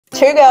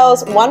Two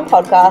girls, one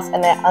podcast,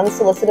 and their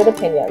unsolicited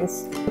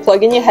opinions.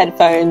 Plug in your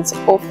headphones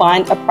or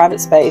find a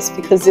private space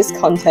because this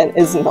content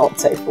is not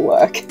safe for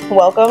work.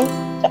 Welcome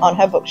to On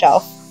Her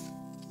Bookshelf.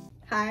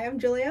 Hi, I'm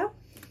Julia.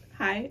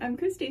 Hi, I'm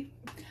Christy.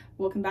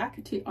 Welcome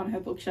back to On Her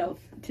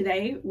Bookshelf.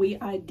 Today we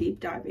are deep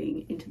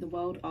diving into the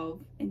world of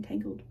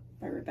Entangled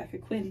by Rebecca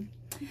Quinn.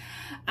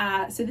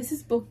 So this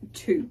is book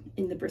 2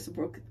 in the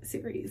Bristlebrook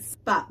series.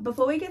 But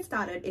before we get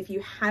started, if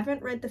you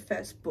haven't read the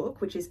first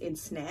book, which is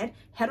Ensnared,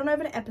 head on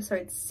over to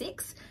episode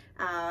 6.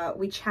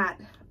 We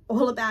chat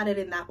all about it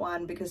in that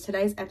one because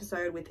today's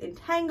episode with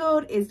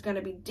Entangled is going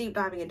to be deep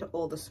diving into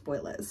all the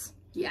spoilers.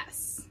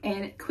 Yes,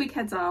 and quick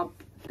heads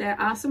up, there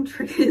are some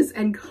triggers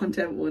and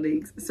content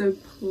warnings, so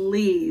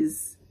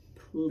please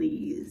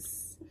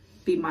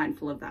be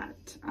mindful of that.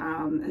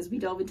 As we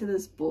delve into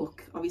this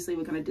book, obviously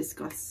we're going to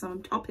discuss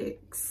some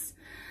topics.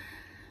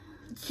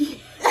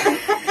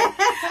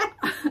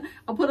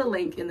 I'll put a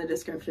link in the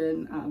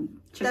description.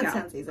 That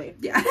sounds easy.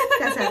 Yeah.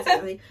 That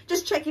sounds easy.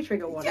 Just check your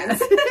trigger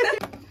warnings.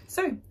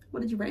 So,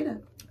 what did you rate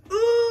it?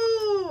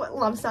 Ooh,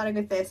 love starting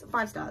with this.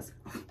 5 stars.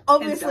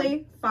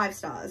 Obviously, 5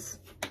 stars.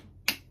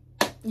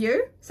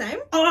 You? Same?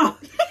 Oh,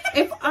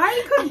 if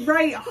I could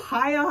rate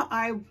higher,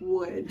 I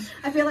would.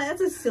 I feel like that's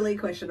a silly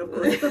question, of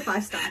course, for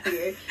 5 star for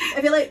you.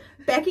 I feel like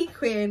Becky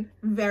Quinn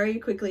very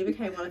quickly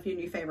became one of your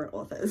new favourite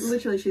authors.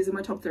 Literally, she's in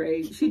my top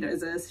 3. She knows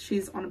this.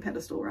 She's on a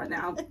pedestal right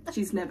now.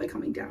 She's never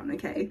coming down,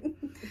 okay?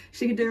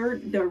 She could do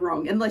no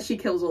wrong unless she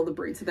kills all the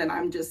brutes, then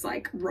I'm just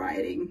like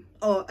rioting.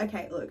 Oh,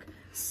 okay, look.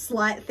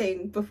 Slight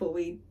thing before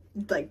we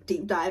like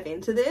deep dive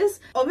into this.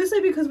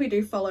 Obviously, because we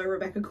do follow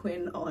Rebecca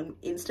Quinn on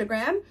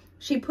Instagram,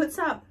 she puts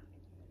up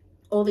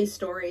all these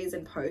stories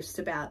and posts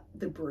about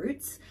the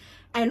brutes,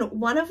 and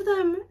one of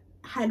them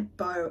had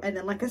bow and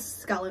then like a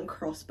skull and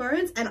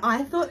crossbones, and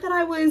I thought that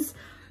I was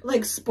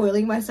like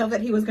spoiling myself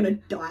that he was gonna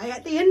die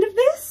at the end of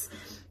this.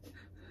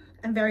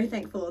 I'm very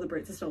thankful all the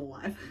brutes are still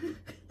alive.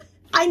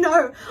 I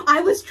know,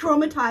 I was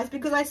traumatized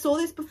because I saw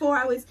this before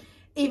I was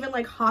even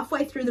like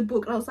halfway through the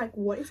book and I was like,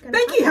 what is gonna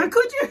Becky, happen?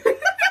 how could you?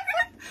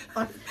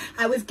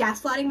 I was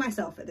gaslighting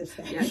myself at this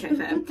stage. Yeah, okay,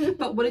 fair.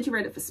 But what did you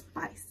rate it for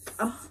spice?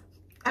 Oh,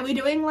 are we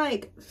doing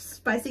like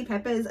spicy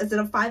peppers? Is it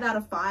a 5 out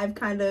of 5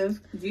 kind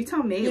of? You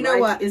tell me. You know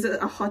like, what? Is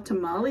it a hot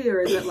tamale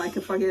or is it like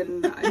a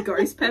fucking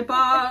ghost pepper?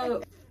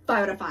 5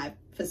 out of 5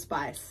 for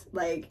spice.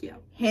 Like, yeah,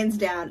 hands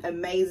down,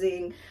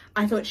 amazing.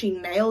 I thought she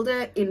nailed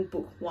it in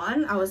book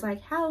 1. I was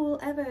like, how will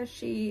ever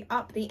she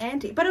up the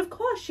ante? But of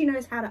course she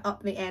knows how to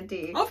up the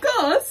ante. Of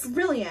course.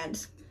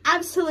 Brilliant.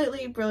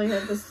 Absolutely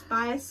brilliant. The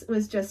spice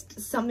was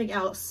just something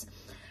else.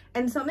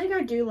 And something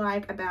I do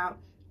like about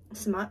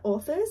smart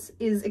authors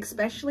is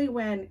especially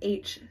when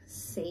each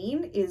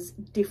scene is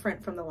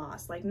different from the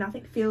last. Like,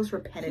 nothing feels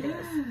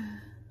repetitive.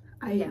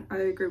 I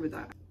agree with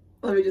that.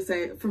 Let me just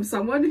say, from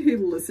someone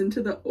who listened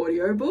to the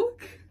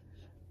audiobook,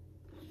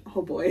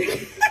 oh boy.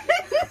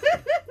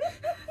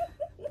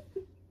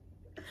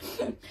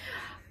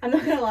 I'm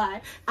not gonna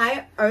lie,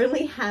 I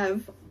only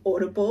have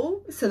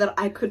Audible so that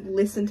I could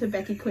listen to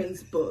Becky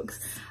Quinn's books.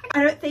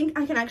 I don't think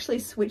I can actually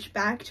switch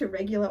back to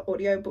regular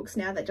audiobooks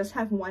now that just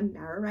have one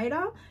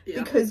narrator,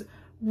 because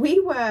we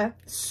were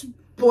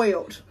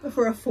spoiled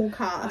for a full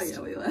cast. Oh yeah,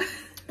 we were.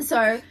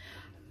 So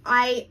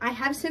I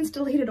have since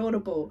deleted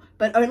Audible,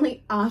 but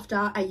only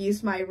after I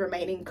used my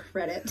remaining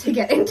credit to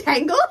get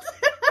Entangled.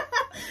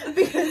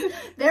 Because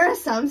there are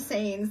some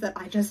scenes that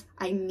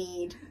I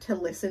need to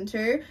listen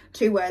to.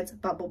 2 words,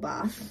 bubble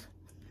bath.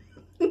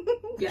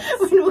 Yes.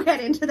 We'll get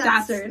into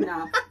that soon.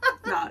 No,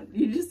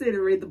 you just need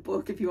to read the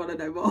book if you want to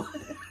know more.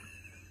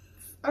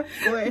 So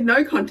good.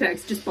 No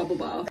context, just bubble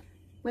bath.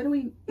 Where do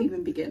we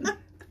even begin?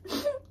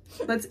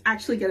 Let's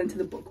actually get into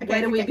the book. Okay,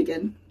 Where do we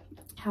begin?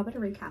 How about a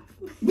recap?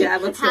 Yeah,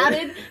 let's How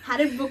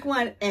did book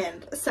 1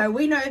 end? So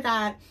we know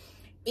that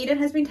Eden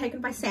has been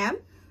taken by Sam.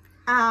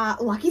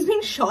 Lucky's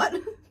been shot.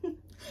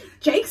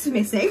 Jake's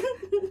missing.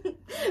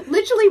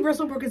 Literally,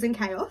 Bristlebrook is in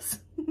chaos.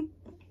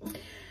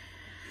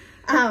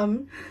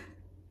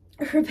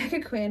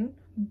 Rebecca Quinn,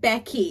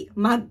 Becky,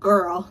 my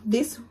girl,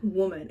 this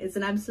woman is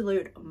an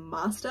absolute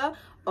master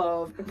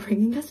of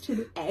bringing us to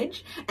the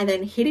edge and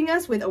then hitting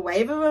us with a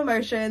wave of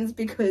emotions,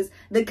 because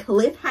the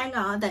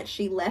cliffhanger that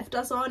she left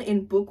us on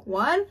in book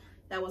 1,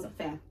 that wasn't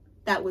fair.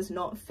 That was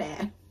not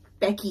fair.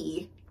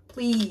 Becky,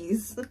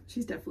 please.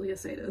 She's definitely a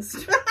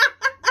sadist.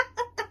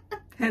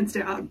 Hands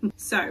down.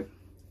 So,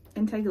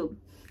 Entangled.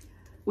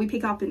 We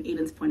pick up in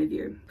Eden's point of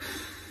view.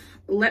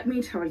 Let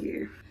me tell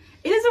you,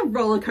 it is a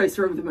roller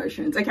coaster of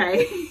emotions,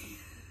 okay?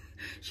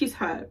 She's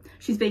hurt.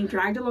 She's being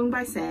dragged along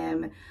by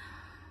Sam.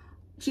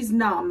 She's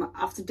numb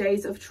after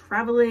days of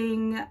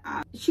traveling.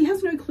 She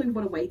has no clue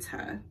what awaits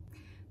her.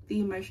 The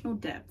emotional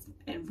depth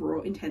and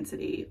raw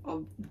intensity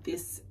of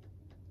this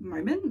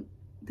moment,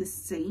 this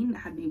scene,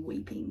 had me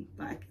weeping.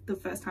 Like, the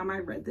first time I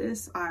read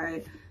this,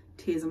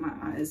 tears in my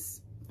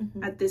eyes.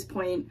 Mm-hmm. At this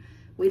point,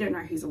 we don't know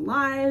who's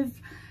alive,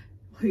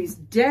 who's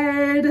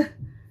dead.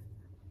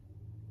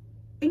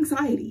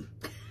 Anxiety.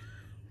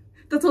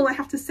 That's all I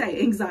have to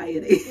say,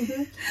 anxiety.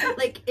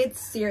 Like, it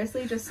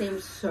seriously just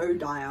seemed so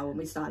dire when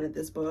we started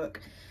this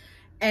book.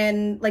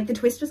 And like the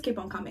twists just keep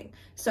on coming.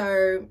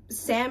 So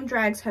Sam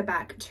drags her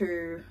back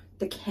to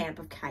the camp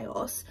of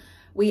chaos.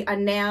 We are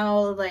now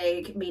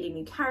like meeting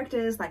new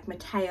characters like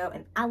Mateo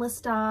and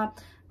Alistair.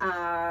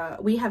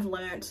 We have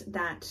learnt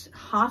that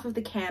half of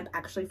the camp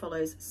actually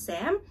follows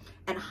Sam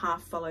and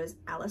half follows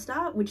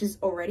Alistair, which is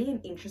already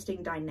an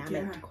interesting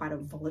dynamic to quite a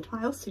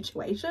volatile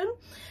situation.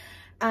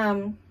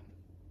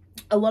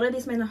 A lot of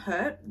these men are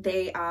hurt.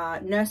 They are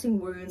nursing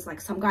wounds,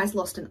 like some guy's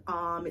lost an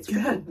arm. It's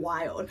really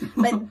wild.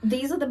 But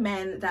these are the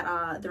men that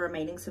are the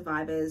remaining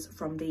survivors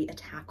from the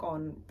attack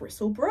on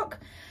Bristlebrook.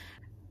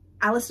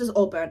 Alistair's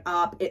all burnt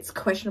up. It's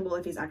questionable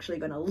if he's actually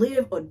going to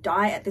live or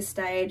die at this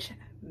stage.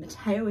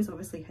 Mateo is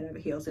obviously head over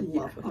heels in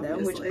love with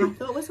them, which I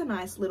thought was a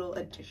nice little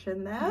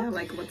addition there. Yeah,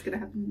 like what's gonna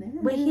happen there?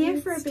 We're here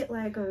for a bit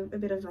like a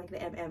bit of like the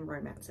MM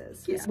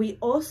romances. Yeah. We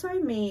also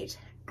meet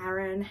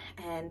Aaron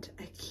and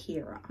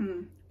Akira.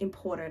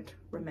 Important,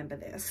 remember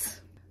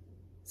this.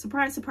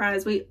 Surprise,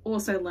 surprise, we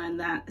also learned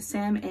that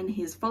Sam and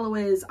his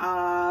followers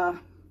are...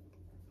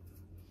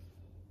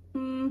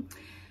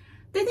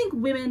 they think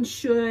women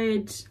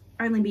should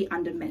only be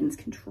under men's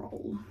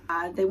control.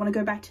 They want to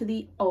go back to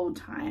the old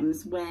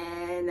times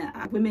when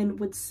women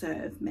would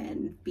serve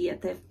men, be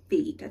at their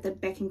feet, at their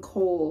beck and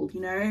call, you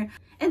know?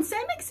 And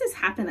Sam makes this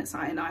happen at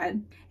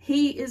Cyanide.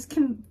 He is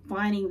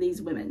confining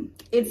these women.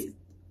 It's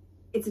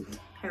a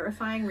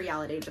terrifying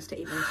reality just to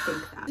even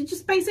think that.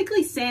 Just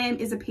basically Sam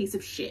is a piece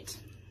of shit.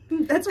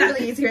 That's a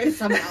really easy way to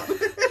sum it up.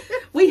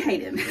 We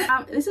hate him.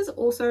 This is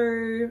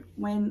also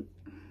when,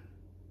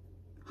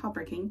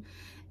 heartbreaking,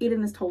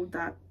 Eden is told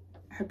that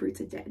her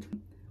brutes are dead.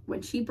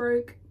 When she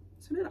broke,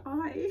 so did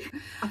I.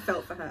 I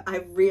felt for her. I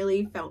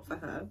really felt for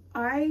her.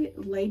 I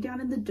laid down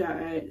in the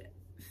dirt,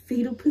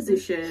 fetal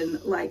position,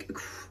 like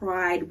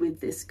cried with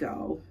this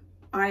girl.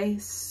 I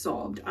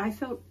sobbed. I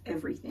felt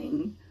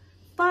everything.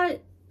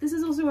 But this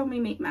is also when we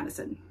meet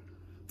Madison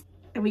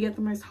and we get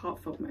the most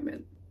heartfelt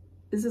moment.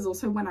 This is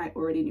also when I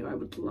already knew I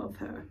would love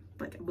her.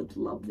 Like I would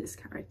love this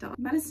character.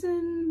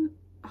 Madison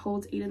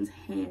holds Eden's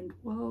hand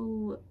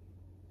while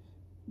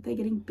they're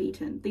getting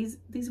beaten. These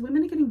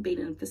women are getting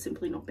beaten for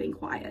simply not being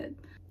quiet.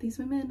 These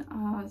women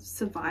are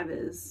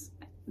survivors.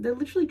 They're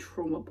literally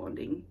trauma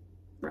bonding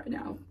right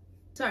now.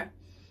 So,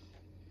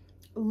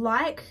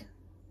 like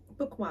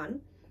book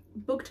 1,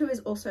 book 2 is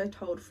also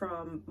told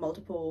from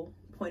multiple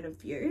point of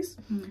views.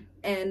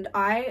 And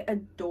I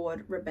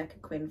adored Rebecca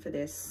Quinn for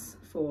this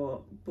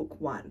for book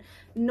 1.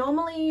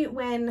 Normally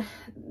when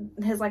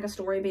there's like a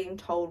story being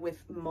told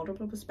with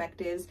multiple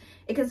perspectives,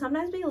 it can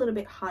sometimes be a little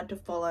bit hard to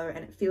follow and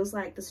it feels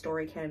like the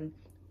story can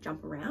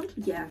jump around.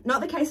 Yeah.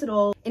 Not the case at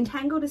all.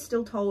 Entangled is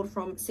still told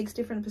from 6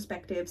 different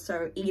perspectives,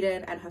 so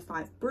Eden and her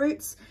 5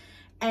 brutes,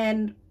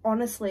 and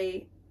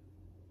honestly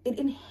it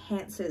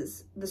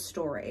enhances the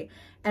story.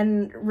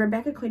 And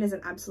Rebecca Quinn is an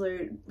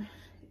absolute...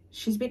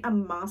 she's been a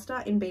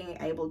master in being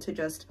able to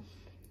just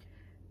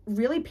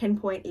really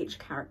pinpoint each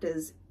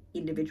character's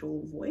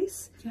individual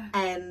voice. Yeah.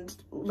 And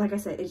like I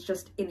said, it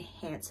just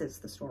enhances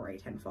the story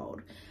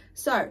tenfold.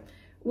 So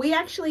we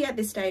actually at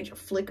this stage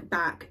flick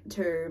back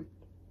to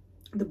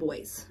the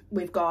boys.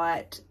 We've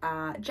got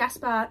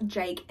Jasper,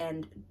 Jake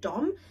and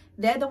Dom.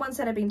 They're the ones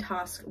that have been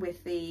tasked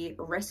with the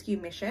rescue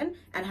mission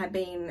and have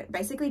been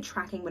basically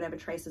tracking whatever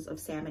traces of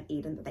Sam and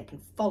Eden that they can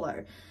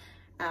follow.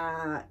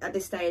 At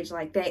this stage,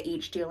 like, they're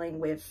each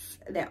dealing with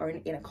their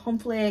own inner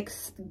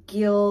conflicts,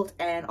 guilt,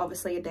 and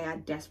obviously they are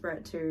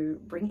desperate to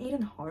bring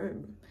Eden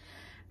home.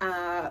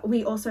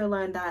 We also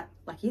learned that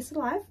Lucky's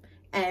alive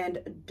and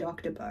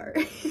Dr. Bo.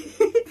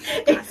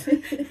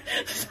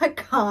 I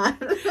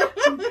can't.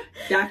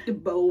 Dr.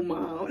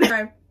 Beaumont.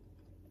 So,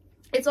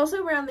 it's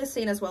also around this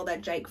scene as well that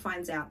Jake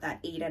finds out that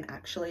Eden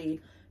actually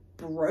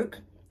broke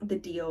the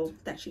deal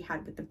that she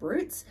had with the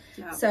brutes.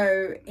 Yeah.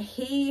 So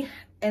he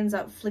ends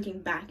up flicking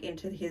back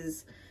into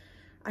his,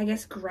 I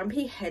guess,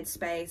 grumpy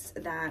headspace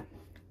that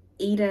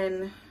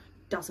Eden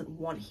doesn't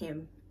want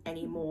him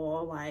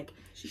anymore. Like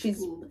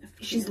she's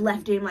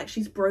left him, like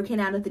she's broken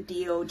out of the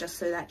deal just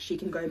so that she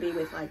can go be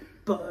with like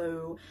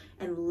Bo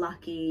and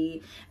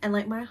Lucky. And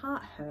like my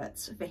heart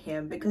hurts for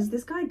him because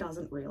this guy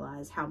doesn't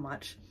realize how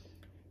much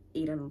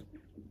Eden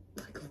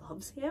like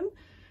loves him.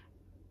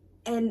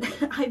 And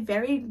I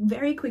very,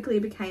 very quickly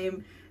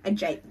became a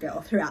Jake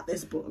girl throughout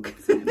this book.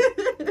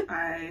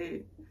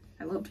 I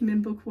loved him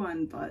in book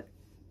 1, but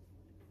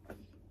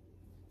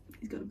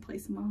he's got a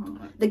place in my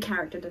heart. The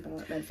character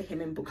development for him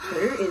in book 2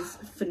 is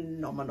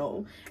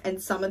phenomenal. And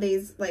some of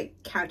these like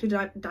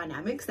character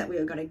dynamics that we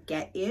are going to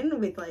get in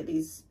with like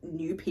these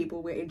new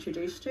people we're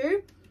introduced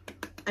to,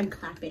 I'm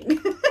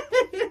clapping.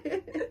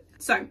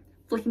 So,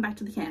 flicking back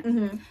to the camp,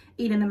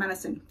 Eden and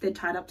Madison, they're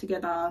tied up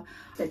together.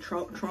 They're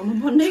trauma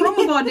bonding.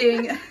 Trauma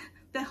bonding.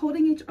 They're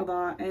holding each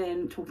other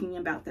and talking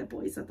about their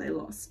boys that they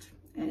lost.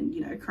 And,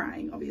 you know,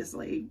 crying,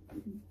 obviously.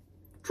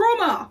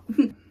 Trauma!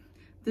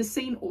 This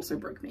scene also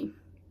broke me.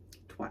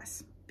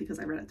 Twice. Because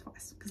I read it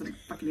twice. Because I'm a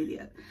fucking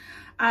idiot.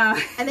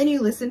 And then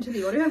you listened to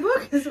the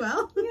audiobook as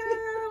well?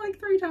 Yeah, like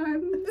 3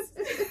 times.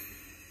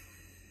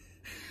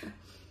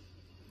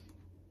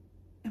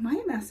 Am I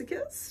a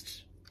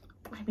masochist?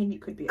 I mean, you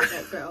could be a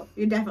Jake girl.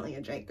 You're definitely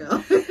a Jake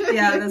girl.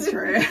 Yeah, that's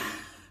true.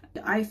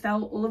 I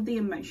felt all of the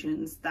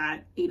emotions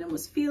that Eden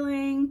was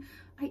feeling.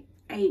 I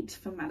ached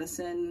for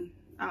Madison.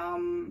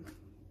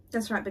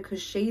 That's right,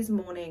 because she's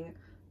mourning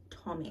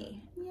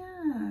Tommy.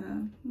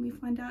 Yeah, we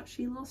find out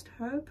she lost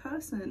her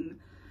person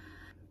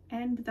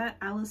and that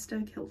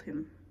Alistair killed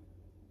him.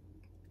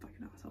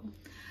 Fucking asshole.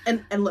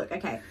 And look,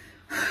 okay.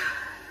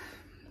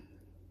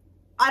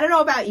 I don't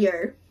know about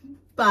you,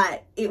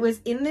 but it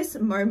was in this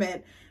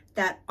moment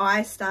that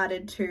I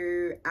started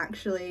to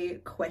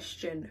actually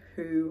question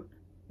who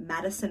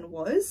Madison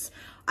was.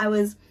 I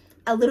was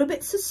a little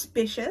bit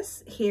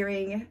suspicious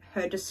hearing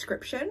her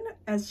description,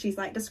 as she's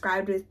like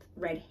described with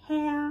red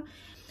hair,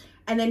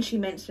 and then she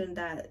mentioned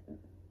that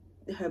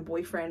her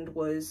boyfriend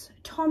was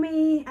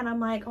Tommy, and I'm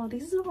like, oh,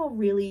 these are all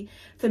really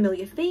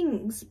familiar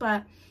things,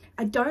 but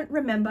I don't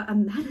remember a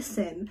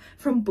Madison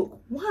from book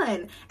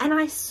 1. And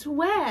I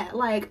swear,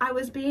 like, I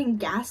was being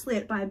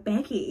gaslit by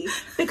Becky,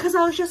 because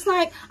I was just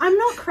like, I'm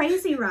not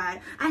crazy,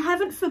 right? I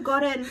haven't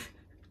forgotten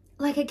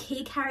like a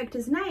key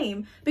character's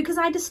name, because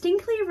I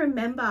distinctly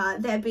remember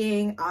there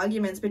being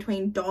arguments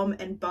between Dom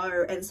and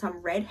Bo and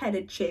some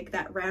redheaded chick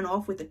that ran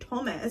off with a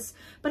Thomas,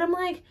 but I'm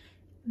like,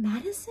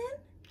 Madison?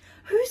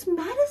 Who's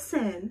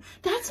Madison?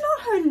 That's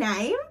not her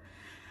name.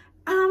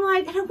 And I'm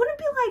like, and it wouldn't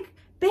be like,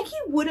 Becky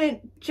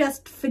wouldn't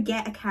just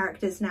forget a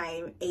character's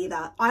name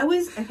either. I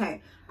was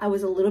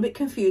a little bit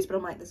confused, but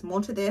I'm like, there's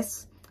more to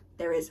this.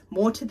 There is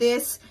more to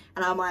this.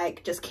 And I'm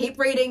like, just keep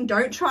reading.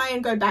 Don't try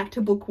and go back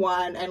to book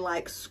 1 and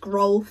like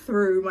scroll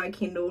through my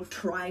Kindle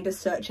trying to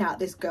search out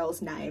this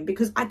girl's name,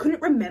 because I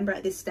couldn't remember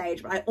at this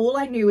stage. But all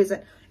I knew is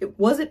that it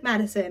wasn't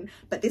Madison,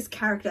 but this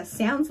character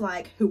sounds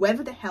like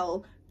whoever the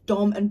hell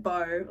Dom and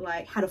Bo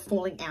like had a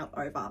falling out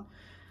over.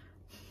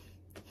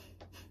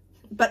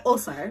 But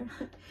also,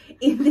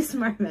 in this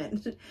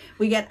moment,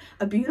 we get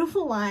a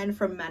beautiful line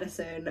from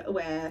Madison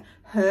where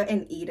her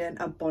and Eden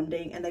are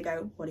bonding and they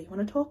go, what do you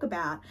want to talk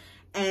about?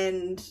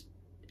 And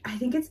I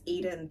think it's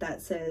Eden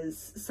that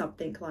says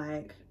something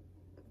like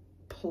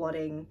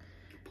plotting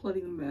a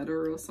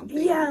murder or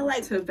something. Yeah,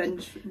 like to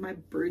avenge my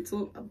brutes.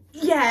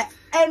 Yeah,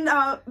 and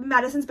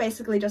Madison's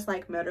basically just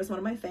like, murder is one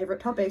of my favorite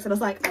topics, and I was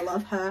like, I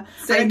love her.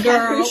 Same I don't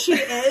care girl. who she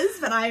is,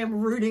 but I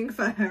am rooting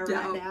for her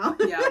right now.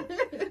 Yeah.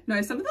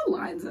 No, some of the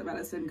lines that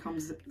Madison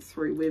comes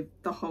through with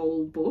the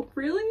whole book,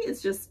 really,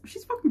 it's just,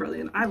 she's fucking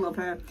brilliant. I love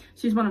her.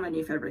 She's one of my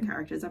new favorite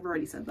characters. I've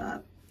already said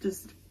that.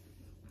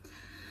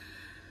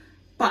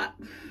 But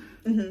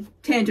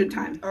tangent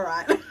time. All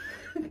right.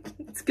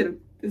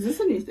 Is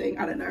this a new thing?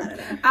 I don't know.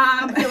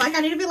 I feel like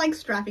I need to be like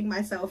strapping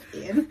myself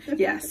in.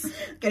 Yes.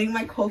 Getting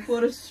my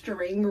corkboard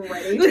string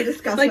ready to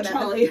discuss like whatever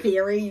Charlie.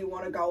 theory you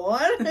want to go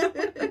on.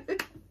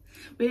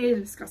 We need to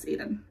discuss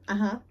Eden.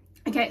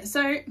 Okay,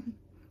 so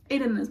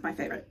Eden is my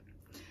favorite.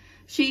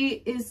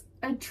 She is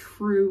a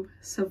true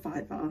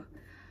survivor.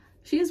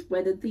 She has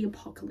weathered the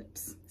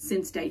apocalypse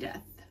since day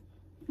death,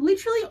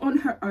 literally on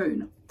her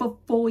own for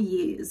 4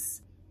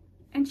 years.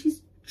 And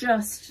she's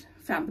just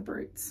found the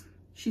brutes.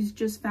 She's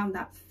just found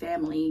that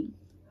family,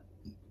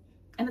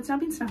 and it's now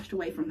been snatched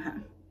away from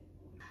her.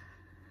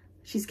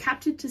 She's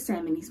captured to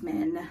Sam and his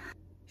men.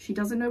 She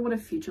doesn't know what her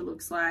future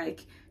looks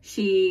like.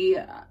 She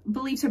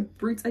believes her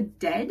brutes are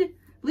dead.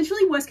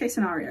 Literally worst case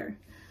scenario.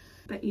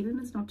 But Eden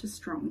is not just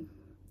strong.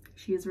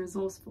 She is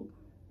resourceful.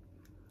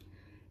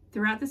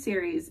 Throughout the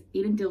series,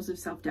 Eden deals with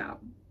self-doubt.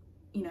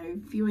 You know,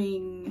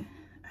 viewing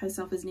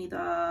herself as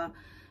neither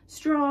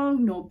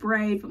strong nor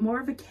brave, but more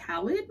of a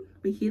coward.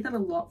 We hear that a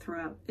lot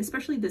throughout,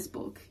 especially this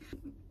book.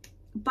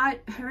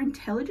 But her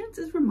intelligence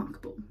is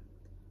remarkable.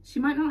 She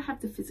might not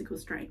have the physical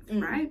strength,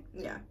 right?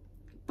 Yeah.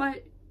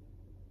 But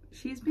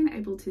she's been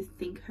able to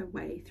think her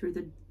way through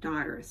the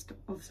direst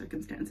of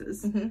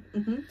circumstances.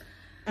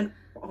 And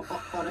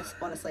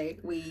honestly,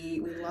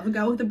 we love a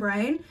girl with a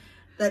brain.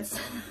 That's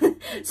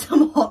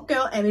some hot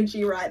girl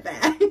energy right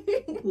there.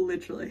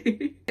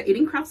 Literally.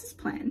 Eden crafts this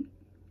plan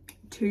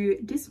to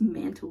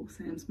dismantle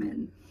Sam's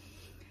men.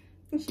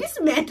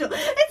 Dismantle?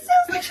 It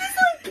sounds like she's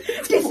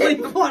like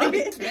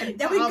disembodied.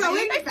 Then we're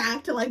going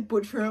back to like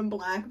Butcher and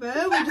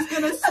Blackbird. We're just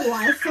gonna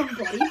slice some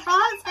body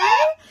parts,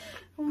 hey?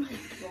 Oh my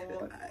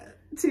god.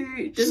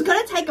 She's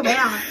gonna take them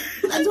out.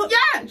 That's what,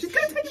 yeah, she's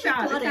gonna take them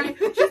out. Okay?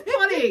 She's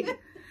plotting.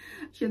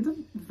 She ends up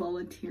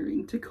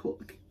volunteering to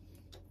cook,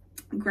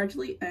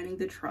 gradually earning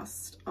the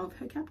trust of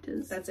her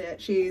captors. That's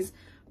it. She's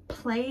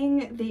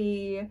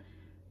playing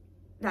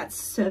that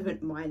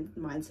servant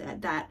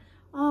mindset that,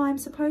 oh, I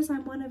suppose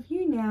I'm one of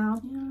you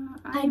now. Yeah,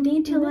 I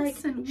need to like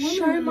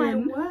show my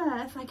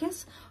worth. I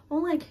guess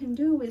all I can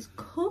do is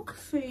cook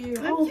for you.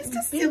 I'm just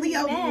a silly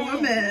old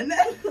woman.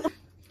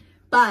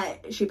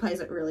 But she plays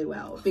it really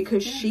well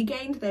because she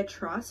gained their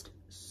trust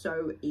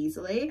so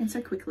easily. And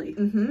so quickly.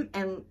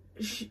 And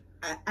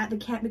at the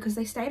camp, because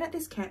they stayed at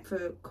this camp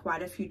for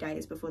quite a few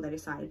days before they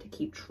decided to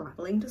keep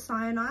traveling to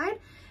Cyanide.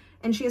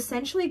 And she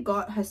essentially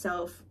got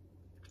herself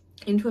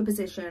into a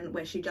position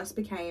where she just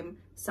became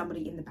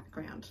somebody in the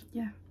background.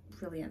 Yeah.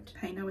 Brilliant.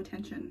 Pay no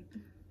attention.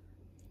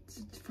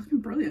 It's fucking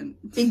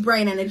brilliant. Big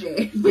brain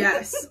energy.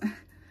 Yes.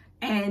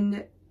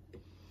 and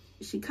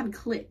she kind of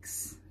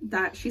clicks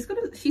that she's still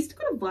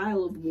got a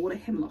vial of water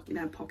hemlock in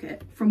her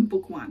pocket from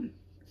book 1.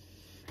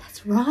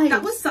 That's right.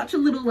 That was such a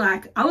little,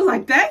 like, I was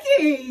like,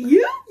 Becky,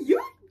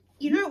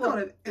 you know what?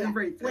 what?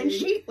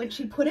 Everything. When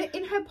she put it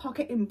in her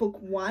pocket in book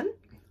 1,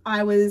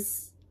 I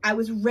was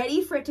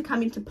ready for it to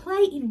come into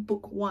play in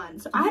book 1.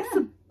 So I had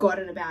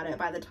forgotten about it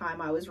by the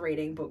time I was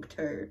reading book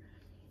 2.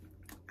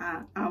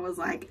 I was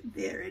like,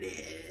 there it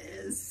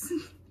is.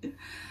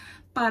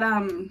 But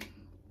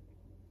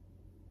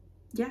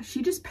yeah,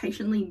 she just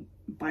patiently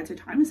bides her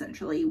time,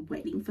 essentially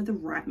waiting for the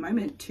right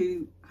moment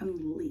to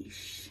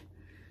unleash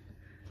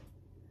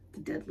the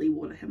deadly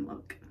water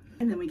hemlock.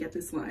 And then we get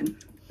this line.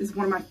 This is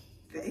one of my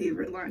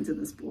favorite lines in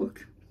this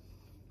book.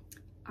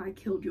 I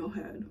killed your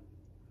herd.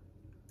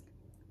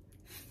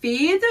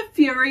 Fear the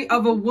fury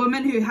of a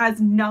woman who has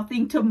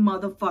nothing to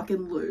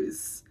motherfucking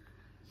lose.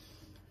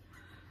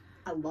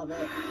 I love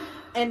it.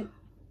 And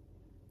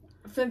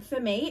for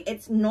me,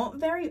 it's not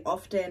very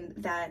often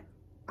that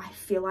I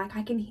feel like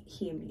I can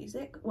hear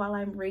music while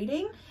I'm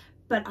reading,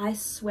 but I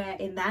swear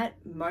in that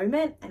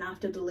moment and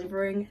after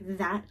delivering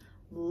that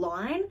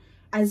line,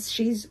 as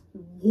she's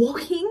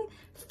walking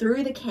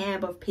through the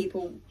camp of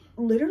people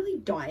literally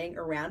dying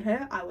around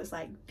her, I was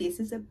like, this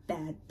is a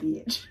bad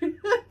bitch.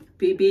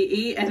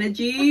 BBE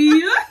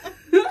energy.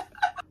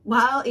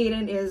 While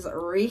Eden is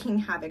wreaking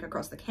havoc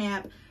across the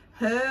camp,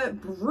 her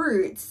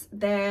brutes,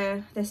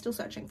 they're still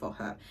searching for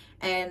her,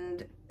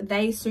 and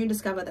they soon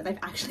discover that they've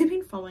actually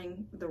been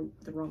following the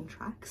wrong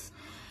tracks.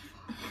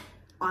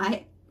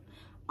 I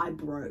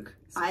broke.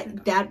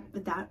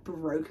 That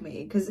broke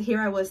me, because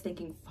here I was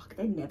thinking, fuck,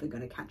 they're never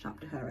going to catch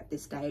up to her at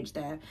this stage.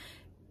 They've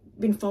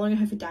been following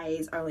her for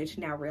days, only to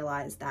now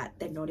realize that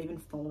they're not even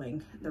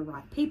following the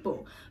right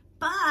people.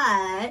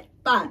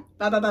 But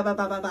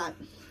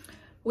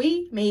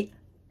we meet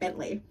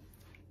Bentley.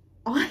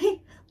 I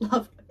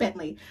love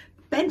Bentley.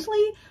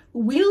 Bentley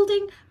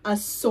wielding a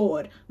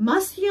sword.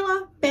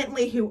 Muscular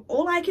Bentley, who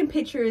all I can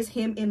picture is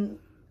him in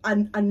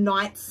a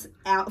knight's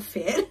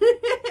outfit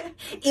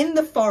in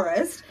the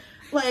forest.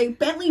 Like,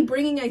 Bentley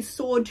bringing a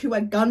sword to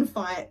a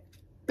gunfight.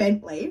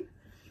 Bentley.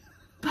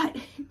 But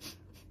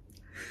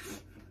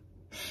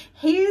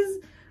his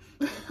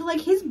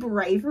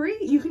bravery,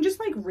 you can just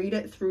like read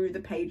it through the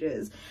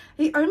pages.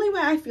 The only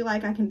way I feel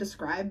like I can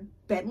describe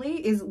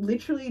Bentley is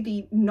literally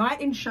the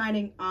knight in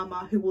shining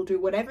armor who will do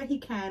whatever he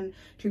can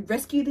to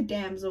rescue the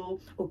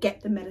damsel or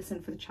get the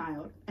medicine for the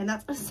child. And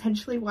that's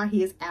essentially why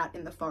he is out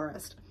in the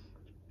forest.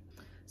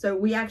 So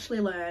we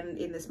actually learn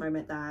in this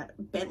moment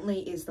that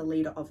Bentley is the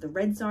leader of the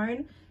Red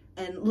Zone.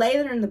 And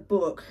later in the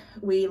book,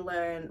 we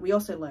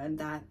also learn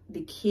that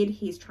the kid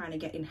he's trying to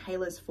get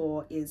inhalers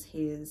for is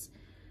his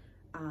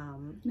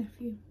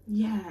nephew.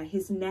 Yeah,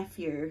 his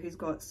nephew, who's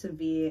got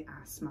severe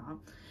asthma.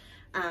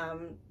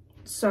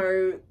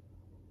 So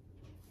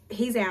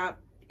he's out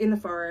in the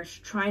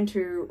forest trying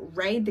to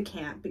raid the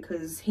camp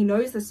because he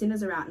knows the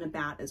Sinners are out and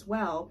about as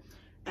well,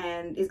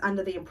 and is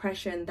under the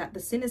impression that the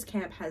Sinners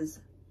camp has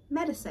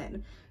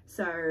medicine.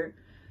 So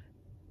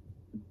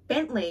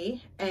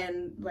Bentley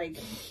and like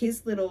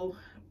his little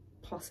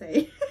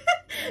posse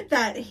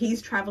that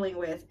he's traveling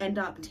with end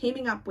up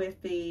teaming up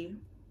with the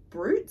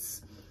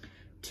brutes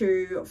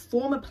to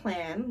form a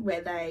plan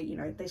where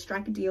they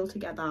strike a deal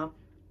together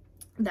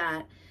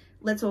that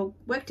let's all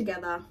work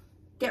together,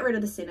 get rid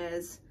of the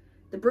Sinners,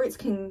 the brutes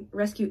can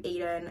rescue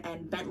Eden,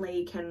 and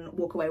Bentley can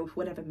walk away with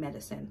whatever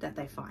medicine that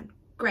they find.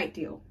 Great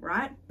deal,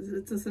 right?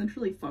 It's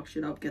essentially fuck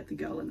shit up, get the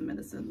girl and the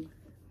medicine.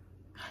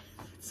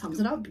 Sums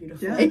it up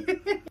beautifully.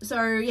 Yeah.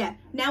 So yeah,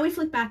 now we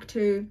flick back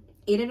to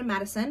Eden and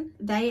Madison.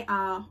 They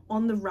are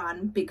on the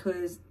run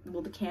because,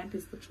 well, the camp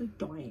is literally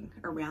dying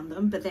around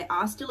them, but there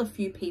are still a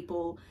few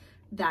people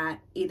that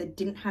either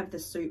didn't have the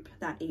soup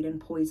that Eden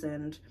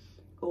poisoned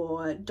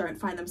or don't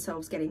find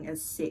themselves getting as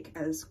sick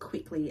as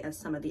quickly as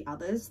some of the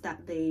others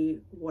that the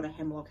water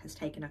hemlock has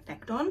taken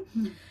effect on.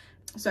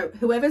 So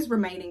whoever's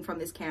remaining from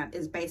this camp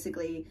is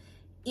basically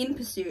in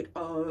pursuit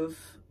of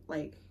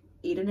like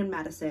Eden and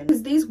Madison,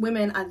 because these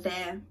women are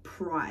their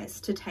prize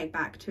to take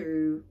back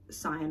to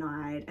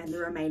Cyanide and the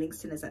remaining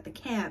Sinners at the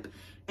camp.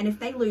 And if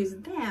they lose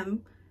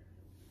them,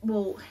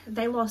 well,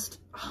 they lost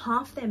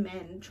half their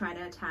men trying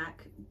to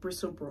attack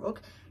Bristlebrook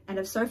and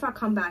have so far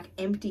come back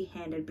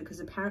empty-handed because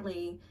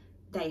apparently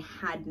they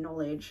had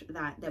knowledge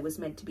that there was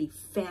meant to be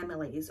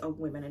families of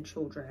women and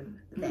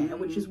children there,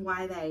 which is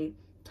why they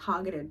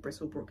targeted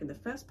Bristlebrook in the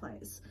first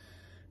place.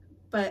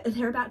 But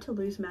they're about to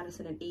lose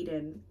Madison and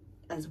Eden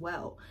as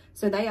well.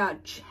 So they are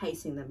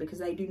chasing them because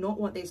they do not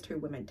want these two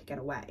women to get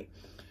away.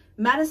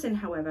 Madison,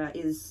 however,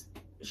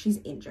 she's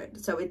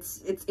injured. So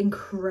it's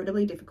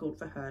incredibly difficult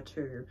for her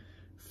to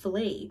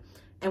flee.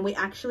 And we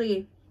have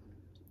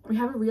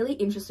a really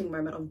interesting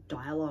moment of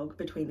dialogue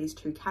between these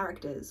two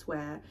characters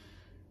where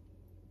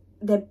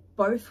they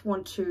both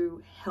want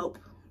to help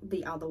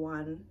the other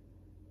one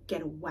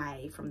get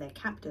away from their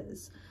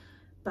captors.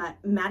 But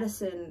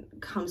Madison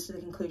comes to the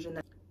conclusion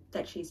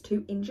that she's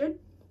too injured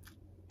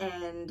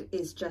and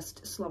is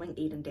just slowing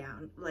Eden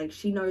down. Like,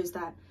 she knows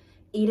that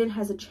Eden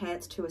has a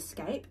chance to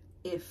escape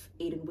if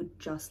Eden would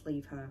just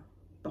leave her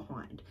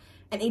behind.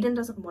 And Eden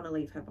doesn't want to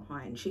leave her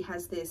behind. She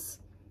has this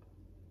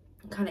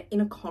kind of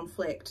inner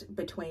conflict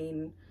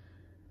between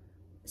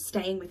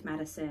staying with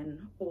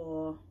Madison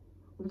or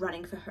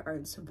running for her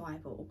own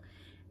survival.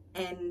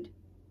 And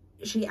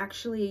she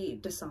actually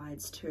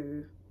decides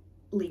to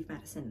leave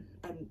Madison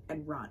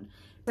and run.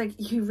 Like,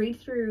 you read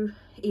through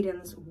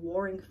Eden's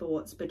warring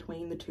thoughts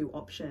between the two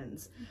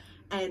options,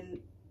 and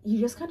you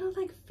just kind of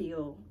like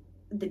feel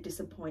the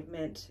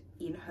disappointment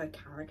in her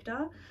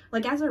character.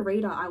 Like, as a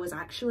reader, I was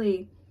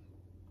actually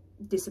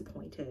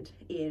disappointed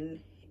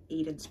in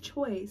Eden's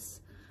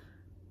choice,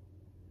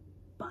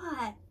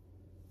 but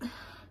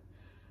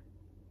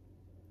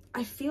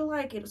I feel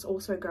like it's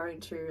also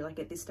going to, like,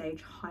 at this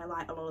stage,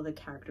 highlight a lot of the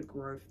character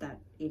growth that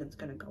Eden's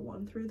going to go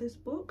on through this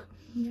book.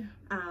 Yeah.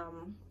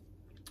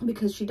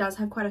 Because she does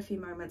have quite a few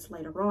moments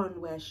later on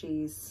where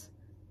she's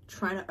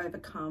trying to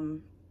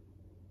overcome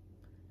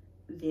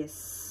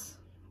this,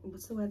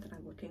 what's the word that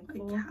I'm looking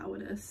for? Like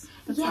cowardice.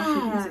 That's how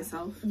she views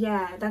herself.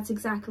 Yeah, that's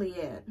exactly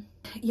it.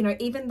 You know,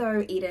 even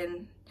though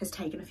Eden has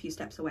taken a few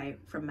steps away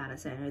from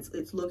Madison,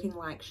 it's looking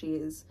like she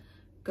is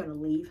going to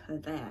leave her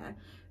there.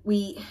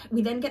 We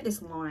then get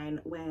this line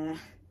where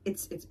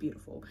it's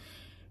beautiful.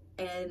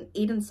 And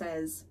Eden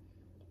says,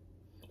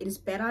 "It is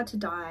better to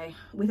die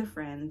with a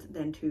friend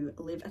than to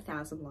live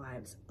 1,000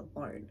 lives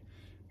alone."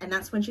 And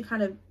that's when she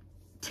kind of,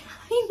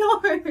 I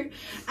know,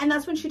 and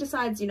that's when she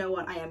decides, you know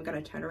what, I am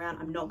going to turn around.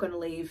 I'm not going to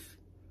leave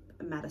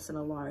Madison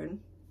alone.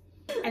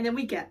 And then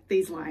we get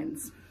these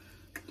lines.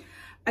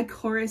 A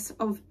chorus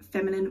of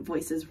feminine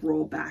voices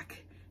roar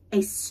back.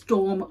 A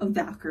storm of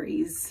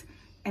Valkyries.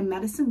 And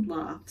Madison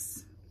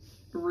laughs.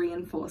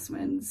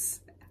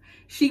 Reinforcements.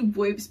 She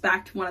whoops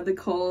back to one of the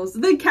calls.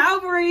 The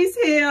cavalry's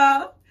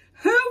here!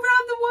 Who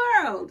run the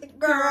world?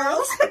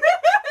 Girls.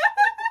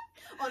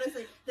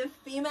 Honestly, the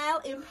female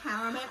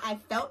empowerment I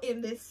felt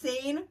in this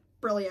scene,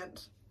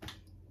 brilliant.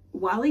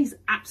 While these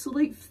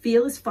absolute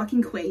fearless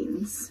fucking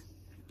queens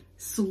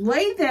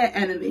slay their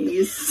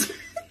enemies,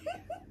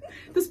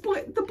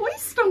 the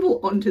boys stumble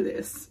onto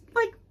this.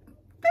 Like,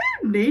 they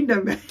don't need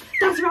no man.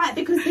 That's right,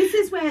 because this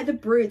is where the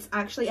brutes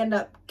actually end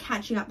up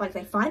catching up. Like,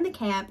 they find the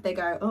camp, they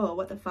go, oh,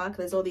 what the fuck,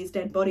 there's all these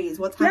dead bodies,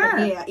 what's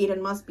happened here?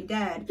 Eden must be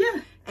dead.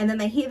 Yeah. And then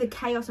they hear the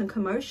chaos and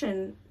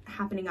commotion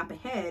happening up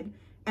ahead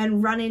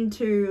and run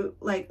into,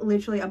 like,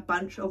 literally a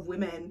bunch of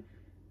women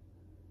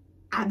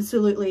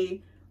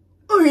absolutely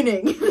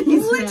owning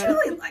these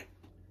Literally, men. like,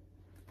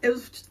 it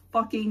was just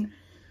fucking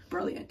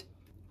brilliant.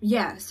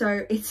 Yeah,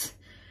 so it's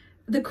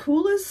the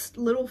coolest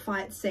little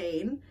fight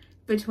scene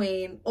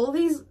between all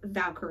these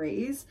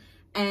Valkyries,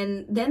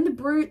 and then the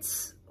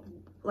brutes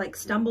like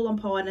stumble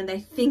upon and they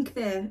think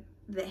they're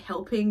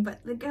helping,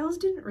 but the girls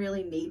didn't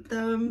really need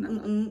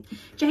them.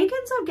 Jake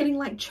ends up getting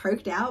like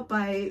choked out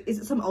by, is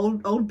it some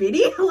old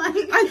biddy? Like,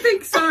 I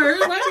think so.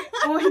 Like,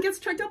 oh, he gets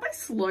choked out by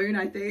Sloane,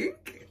 I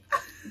think.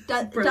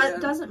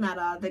 Doesn't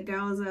matter. The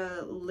girls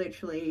are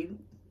literally,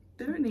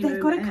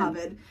 they've got it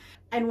covered.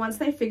 And once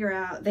they figure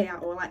out they are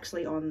all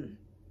actually on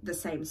the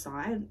same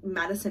side,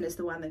 Madison is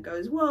the one that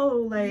goes,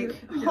 whoa,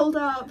 like, hold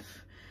up.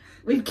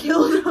 We've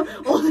killed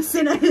all the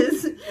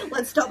sinners.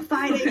 Let's stop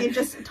fighting and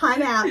just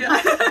time out.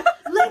 Yeah.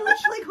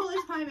 Literally call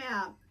it time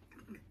out.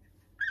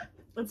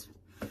 It's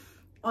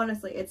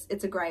honestly,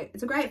 it's a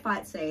great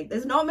fight scene.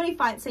 There's not many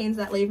fight scenes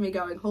that leave me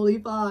going, holy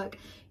fuck.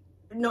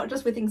 Not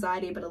just with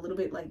anxiety, but a little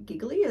bit like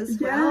giggly as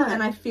well.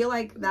 And I feel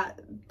like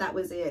that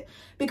was it.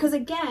 Because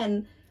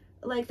again,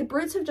 like, the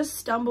brutes have just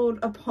stumbled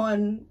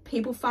upon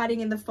people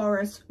fighting in the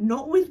forest,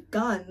 not with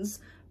guns,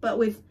 but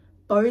with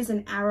bows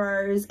and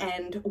arrows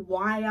and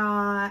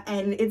wire,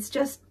 and it's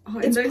just,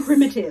 it's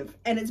primitive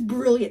and it's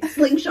brilliant.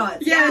 Slingshots.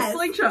 Yes,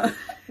 slingshot.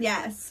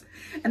 Yes.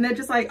 And they're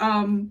just like,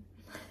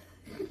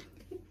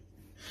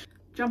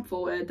 jump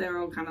forward, they're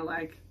all kind of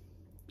like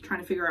trying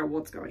to figure out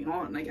what's going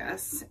on, I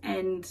guess.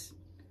 And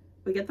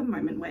we get the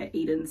moment where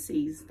Eden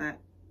sees that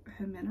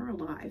her men are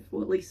alive,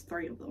 or at least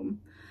 3 of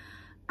them.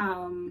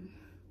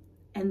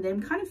 And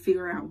then kind of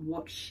figure out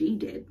what she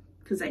did,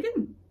 because they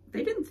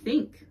didn't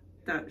think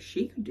that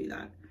she could do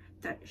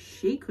that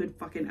she could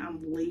fucking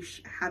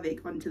unleash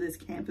havoc onto this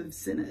camp of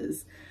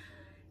sinners.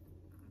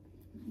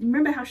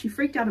 Remember how she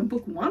freaked out in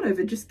book 1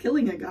 over just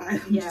killing a guy?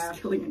 Just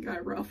killing a guy,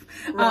 rough.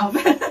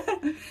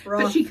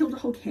 But she killed a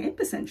whole camp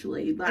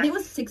essentially. Like, and it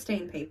was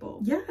 16 people.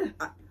 Yeah.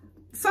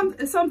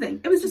 Something.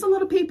 It was just a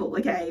lot of people.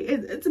 Okay,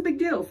 it's a big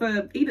deal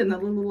for Eden, the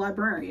little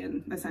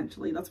librarian,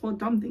 essentially. That's what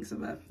Dom thinks of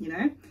her, you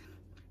know?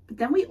 But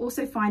then we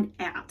also find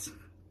out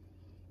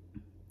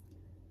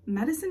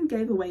Madison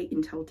gave away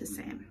intel to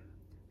Sam.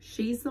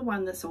 She's the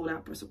one that sold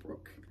out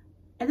Bristlebrook.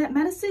 And that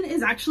Madison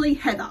is actually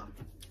Heather.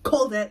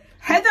 Called it.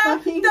 Heather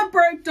that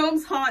broke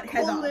Dom's heart.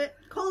 Heather.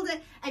 Called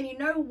it. And you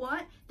know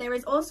what? There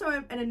is also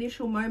an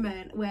initial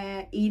moment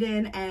where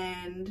Eden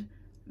and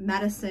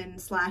Madison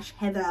 /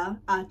 Heather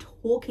are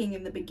talking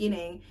in the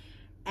beginning,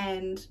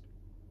 and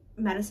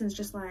Madison's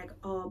just like,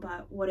 oh,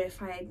 but what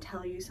if I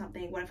tell you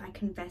something? What if I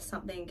confess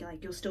something?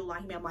 Like, you'll still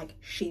like me? I'm like,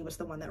 she was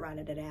the one that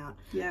ratted it out.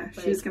 Yeah,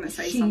 like, she was going to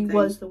say something. She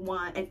was the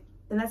one.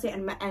 And then that's it.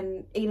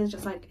 And Eden's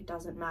just like, it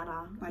doesn't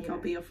matter. Like, I'll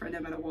be your friend no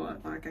matter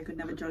what. Like, I could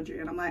never judge you.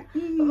 And I'm like,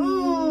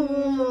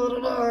 oh,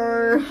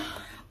 no.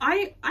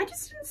 I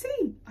just didn't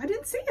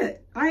see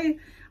it. I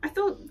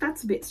thought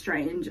that's a bit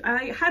strange.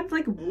 I had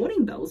like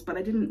warning bells, but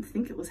I didn't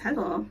think it was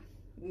Heather.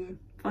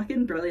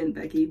 Fucking brilliant,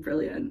 Becky,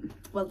 brilliant.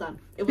 Well done.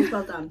 It was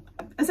well done.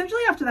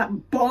 Essentially, after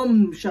that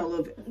bombshell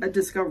of a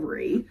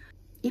discovery,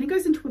 Eden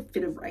goes into a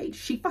fit of rage.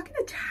 She fucking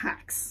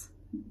attacks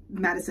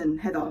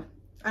Heather.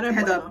 I don't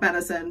Heather blame her.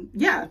 Madison.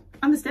 Yeah,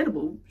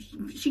 understandable.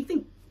 She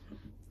thinks,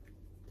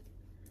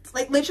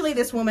 like, literally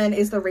this woman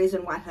is the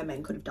reason why her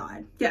men could have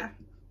died. yeah,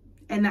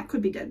 and that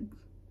could be dead.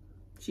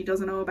 She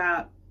doesn't know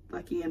about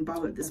Lucky and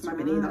Bo at this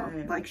moment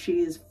either. Like, she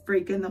is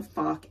freaking the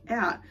fuck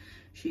out.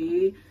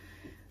 She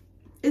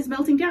is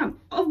melting down.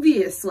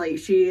 Obviously,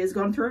 she has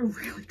gone through a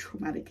really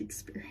traumatic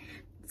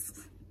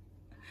experience.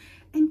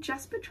 And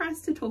Jasper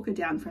tries to talk her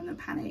down from the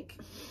panic,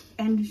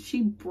 and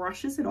she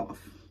brushes it off.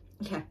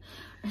 Yeah.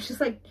 It's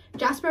just like,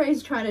 Jasper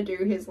is trying to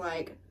do his,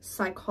 like,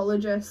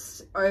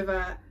 psychologist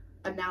over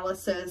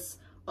analysis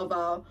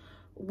of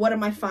what are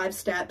my 5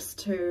 steps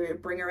to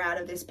bring her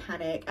out of this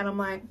panic. And I'm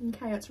like,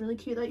 okay, it's really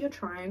cute that you're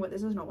trying, but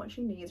this is not what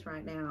she needs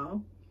right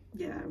now.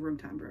 Yeah, room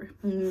time, bro.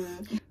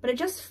 But it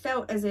just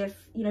felt as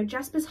if, you know,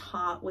 Jasper's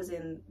heart was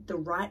in the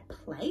right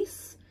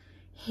place.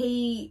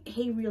 He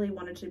really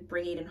wanted to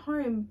bring Eden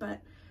home, but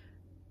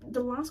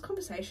the last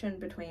conversation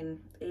between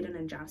Eden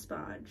and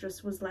Jasper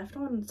just was left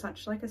on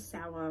such like a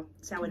sour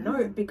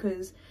note,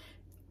 because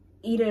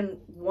Eden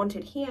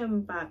wanted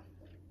him, but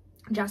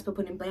Jasper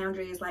put in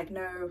boundaries like,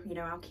 no, you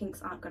know, our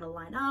kinks aren't going to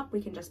line up.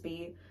 We can just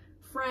be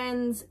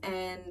friends.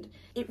 And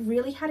it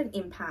really had an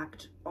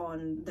impact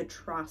on the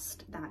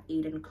trust that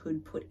Eden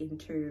could put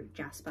into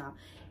Jasper.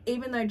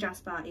 Even though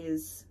Jasper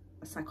is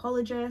a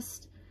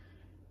psychologist,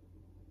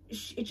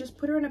 it just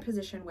put her in a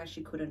position where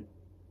she couldn't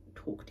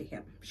talk to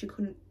him. She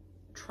couldn't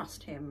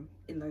trust him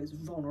in those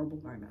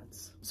vulnerable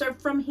moments. So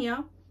from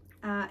here,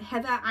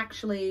 Heather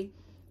actually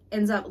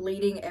ends up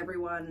leading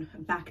everyone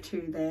back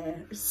to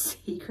their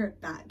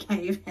secret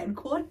Batcave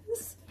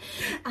headquarters.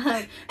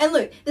 And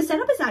look, the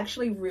setup is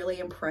actually really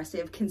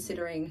impressive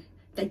considering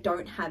they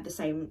don't have the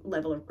same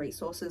level of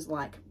resources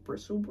like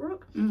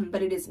Bristlebrook,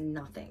 but it is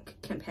nothing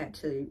compared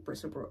to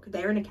Bristlebrook.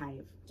 They're in a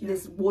cave. Yeah.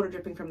 There's water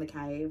dripping from the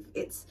cave.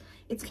 It's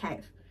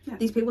cave. Yeah.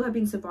 These people have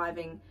been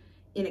surviving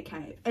in a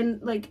cave. And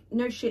like,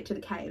 no shit to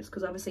the caves,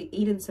 because obviously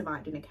Eden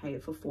survived in a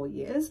cave for 4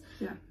 years.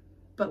 Yeah.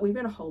 But we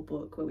read a whole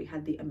book where we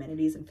had the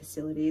amenities and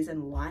facilities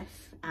and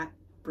life at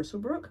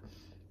Bristlebrook.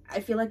 I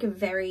feel like a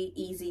very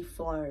easy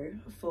flow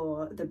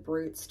for the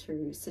brutes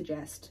to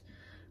suggest,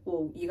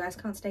 well, you guys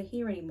can't stay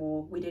here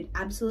anymore. We did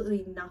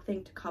absolutely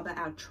nothing to cover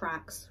our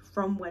tracks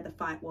from where the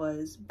fight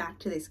was back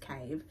to this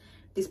cave.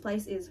 This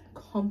place is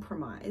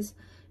compromised.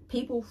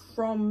 People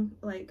from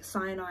like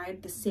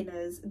Cyanide, the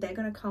sinners, they're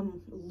going to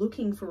come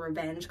looking for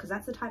revenge because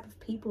that's the type of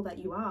people that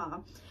you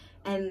are.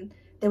 And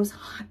there was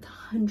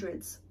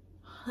hundreds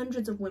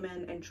of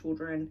women and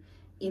children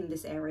in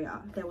this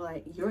area. They were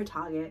like, you're a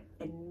target,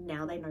 and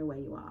now they know where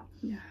you are.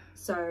 Yeah.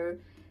 So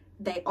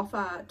they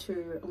offer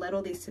to let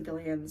all these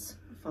civilians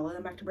follow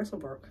them back to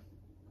Bristlebrook.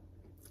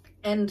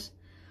 And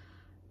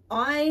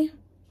I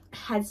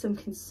had some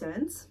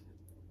concerns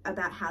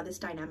about how this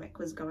dynamic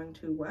was going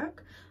to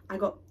work. I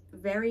got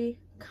very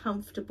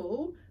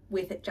comfortable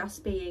with it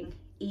just being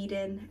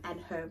Eden and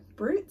her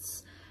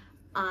brutes.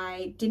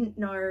 I didn't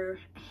know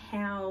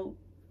how,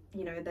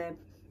 you know, the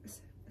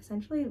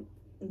essentially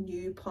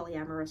new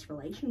polyamorous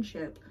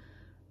relationship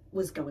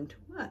was going to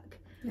work.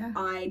 Yeah.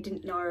 I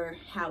didn't know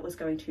how it was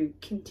going to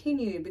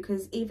continue,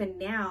 because even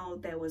now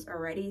there was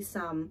already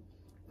some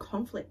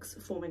conflicts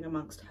forming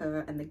amongst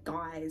her and the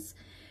guys.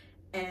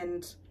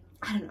 And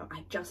I don't know,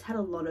 I just had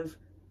a lot of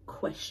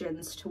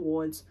questions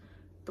towards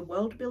the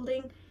world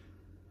building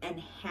and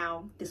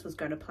how this was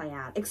going to play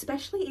out,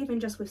 especially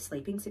even just with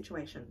sleeping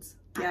situations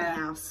at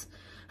the house.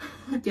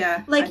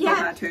 Yeah, like, I thought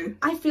that too.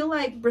 I feel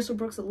like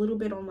Bristlebrook's a little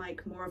bit on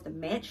like more of the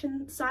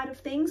mansion side of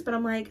things, but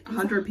I'm like,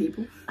 100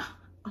 people.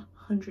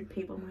 100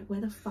 people. I'm like,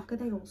 where the fuck are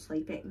they all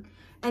sleeping?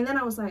 And then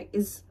I was like,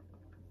 is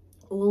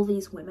all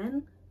these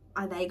women,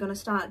 are they gonna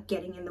start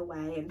getting in the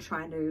way and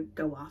trying to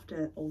go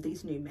after all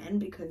these new men?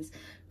 Because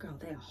girl,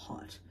 they are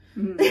hot.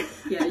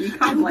 Yeah, you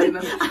can't blame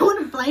them. I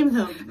wouldn't blame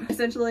them.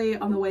 Essentially,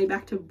 on the way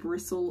back to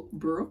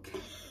Bristlebrook,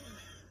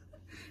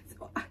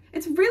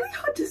 it's really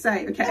hard to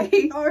say,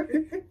 okay?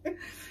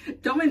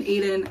 Dom and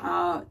Eden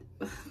are,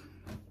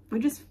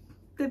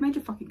 they're major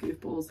fucking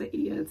goofballs. They're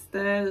idiots.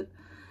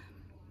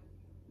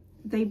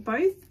 They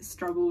both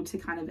struggle to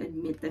kind of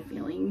admit their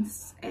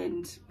feelings,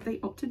 and they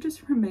opt to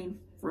just remain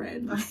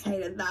friends. I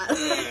hated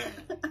that.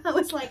 I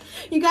was like,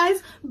 you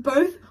guys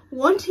both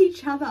want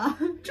each other.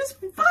 Just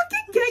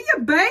fucking get your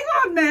bang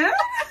on, man.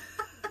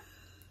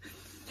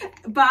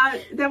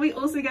 But then we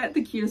also get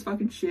the cutest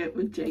fucking shit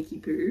with Jakey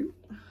Poo.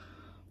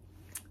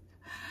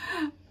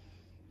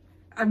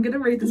 I'm gonna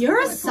read this.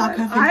 You're a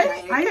sucker for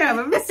Jake. I am.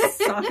 I'm a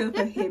sucker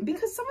for him,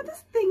 because some of the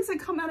things that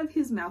come out of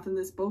his mouth in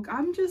this book,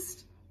 I'm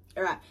just...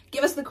 All right,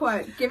 give us the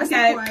quote. Give us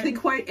the quote. The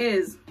quote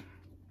is,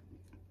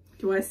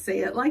 Do I say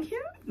it like him?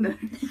 No.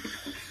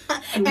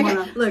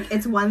 Okay, look,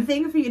 it's one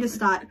thing for you to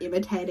start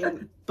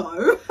imitating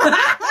Bo.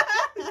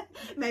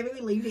 Maybe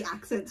we leave the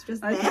accents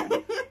just there.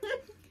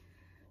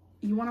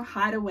 You want to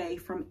hide away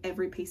from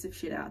every piece of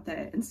shit out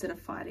there instead of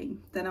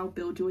fighting. Then I'll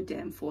build you a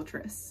damn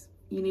fortress.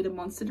 You need a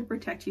monster to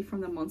protect you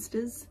from the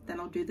monsters. Then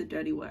I'll do the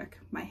dirty work.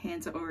 My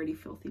hands are already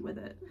filthy with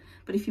it.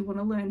 But if you want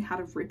to learn how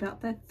to rip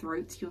out their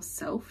throats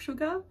yourself,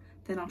 sugar,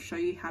 then I'll show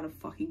you how to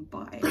fucking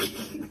buy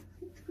it.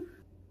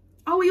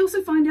 Oh, we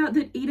also find out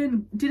that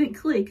Eden didn't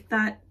click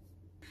that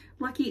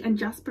Lucky and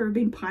Jasper have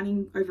been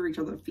pining over each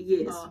other for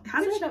years. Oh,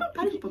 how did she not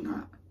pick up on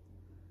that?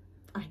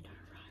 I know, right?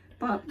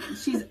 But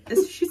she's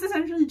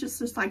essentially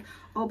just like,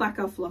 I'll back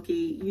off,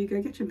 Lucky. You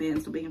go get your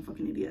man. Stop being a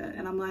fucking idiot.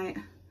 And I'm like,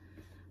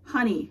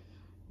 honey,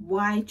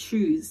 why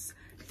choose?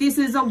 This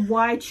is a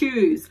why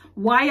choose.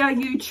 Why are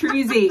you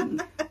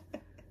choosing?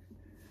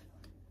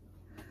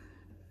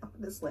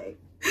 Honestly.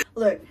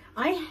 Look,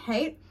 I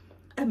hate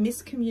a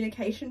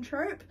miscommunication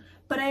trope,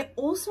 but I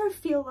also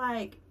feel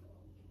like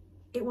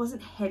it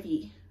wasn't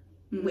heavy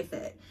with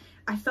it.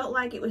 I felt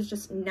like it was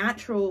just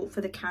natural for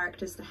the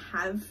characters to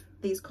have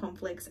these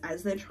conflicts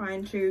as they're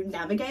trying to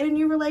navigate a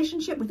new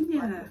relationship with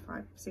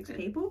five, six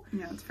people.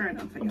 Yeah, it's fair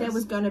enough, I guess. There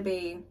was going to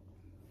be,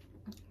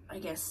 I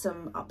guess,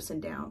 some ups and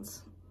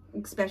downs,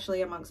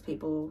 especially amongst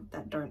people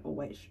that don't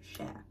always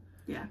share.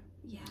 Yeah.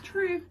 Yeah.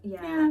 True.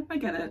 Yeah. I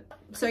get it.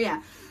 So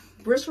yeah,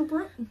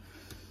 Bristlebrook.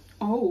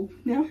 Oh,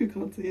 now who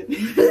can't see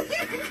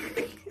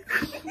it?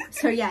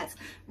 So yes,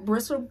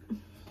 Bristlebrook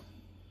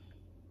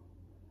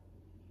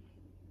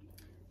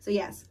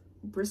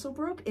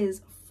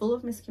is full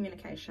of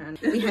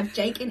miscommunication. We have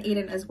Jake and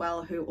Eden as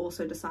well, who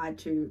also decide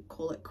to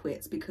call it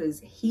quits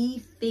because he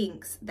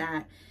thinks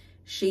that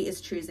she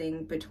is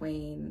choosing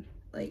between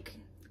like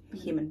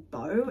him and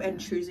Bo and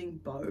choosing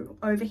Bo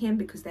over him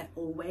because they're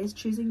always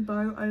choosing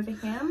Bo over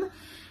him.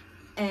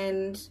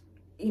 And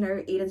you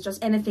know, Eden's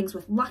just ended things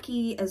with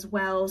Lucky as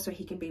well, so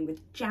he can be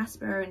with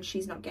Jasper and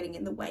she's not getting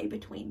in the way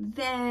between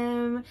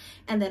them.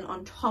 And then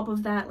on top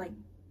of that, like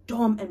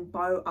Dom and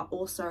Bo are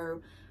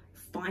also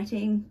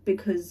fighting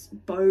because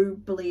Bo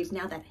believes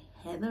now that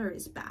Heather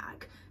is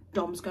back,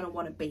 Dom's gonna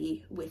want to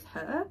be with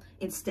her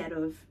instead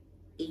of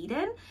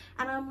Eden.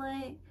 And I'm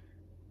like,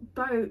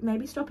 Bo,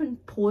 maybe stop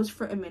and pause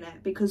for a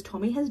minute because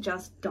Tommy has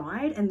just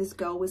died and this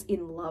girl was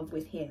in love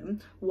with him.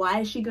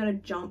 Why is she gonna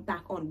jump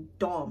back on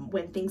Dom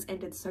when things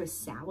ended so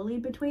sourly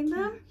between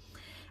them?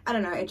 I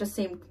don't know, it just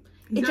seemed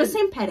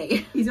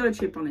petty. He's got a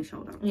chip on his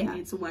shoulder. Yeah. He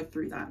needs to work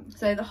through that.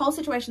 So the whole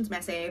situation's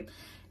messy,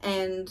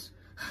 and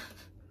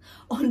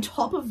on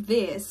top of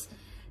this,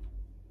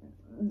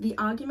 the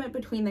argument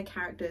between the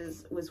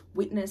characters was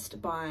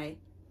witnessed by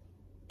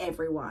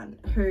everyone,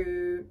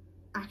 who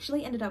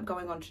actually ended up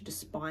going on to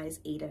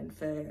despise Eden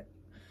for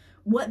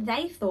what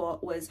they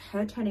thought was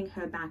her turning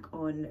her back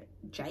on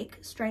Jake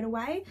straight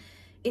away.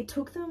 It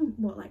took them,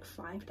 what, like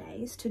 5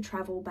 days to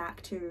travel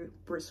back to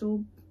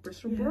Bristlebrook?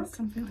 Yeah,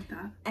 something like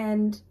that.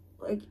 And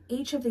like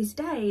each of these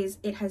days,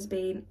 it has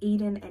been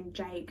Eden and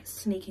Jake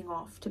sneaking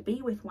off to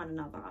be with one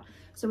another.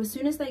 So as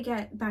soon as they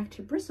get back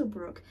to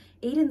Bristlebrook,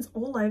 Eden's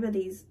all over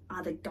these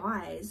other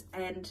guys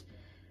and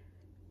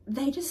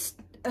they just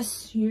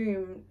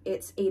assume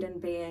it's Eden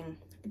being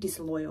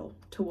disloyal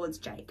towards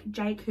Jake.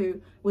 Jake,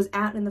 who was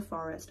out in the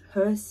forest,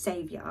 her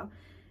savior,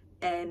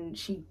 and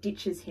she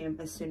ditches him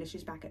as soon as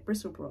she's back at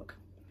Bristlebrook.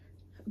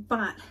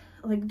 But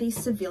like these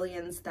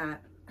civilians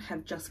that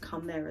have just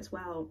come there as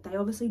well, they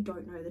obviously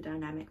don't know the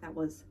dynamic that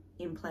was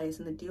in place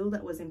and the deal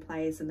that was in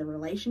place and the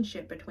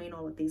relationship between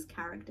all of these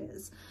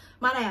characters.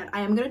 Might I add,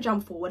 I am going to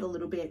jump forward a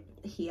little bit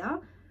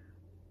here.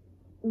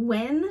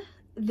 When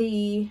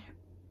the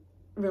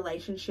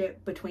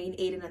relationship between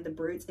Eden and the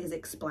Brutes is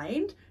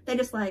explained, they're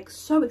just like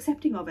so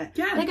accepting of it.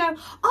 Yeah. They go,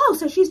 oh,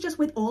 so she's just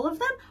with all of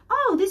them?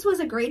 Oh, this was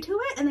agreed to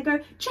it? And they go,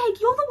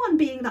 Jake, you're the one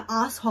being the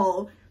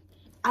asshole.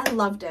 I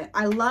loved it.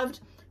 I loved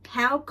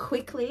how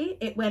quickly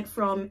it went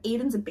from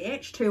Eden's a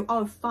bitch to,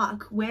 oh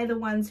fuck, we're the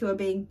ones who are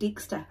being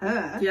dicks to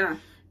her. Yeah.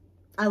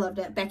 I loved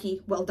it.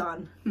 Becky, well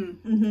done.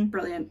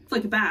 Brilliant.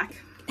 Flick it back.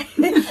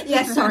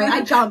 Yeah, sorry,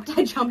 I jumped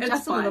just fine.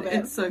 a little bit.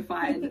 It's so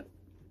fine.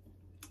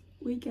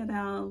 We get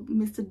our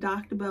Mr.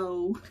 Dr.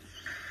 Bo.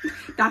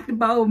 Dr.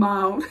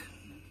 Beaumont.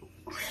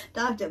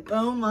 Dr.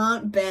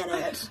 Beaumont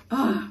Bennett.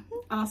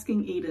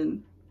 Asking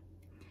Eden,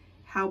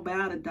 how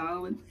about it,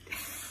 darling?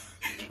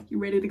 You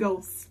ready to go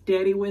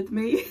steady with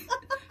me?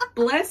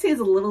 Bless his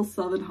little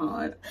southern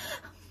heart.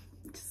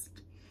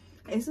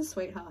 He's a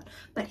sweetheart,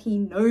 but he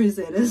knows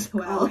it as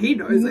well. Oh, he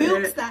knows it.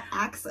 Milks that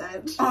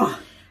accent. Oh.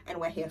 And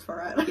we're here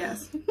for it.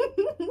 Yes.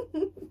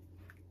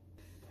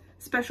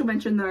 Special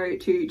mention though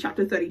to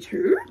chapter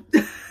 32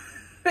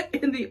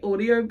 in the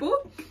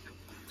audiobook.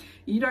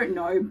 You don't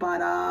know,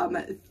 but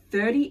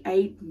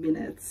 38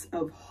 minutes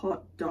of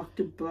hot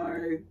Dr.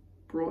 Bo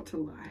brought to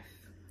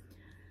life.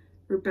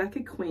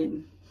 Rebecca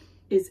Quinn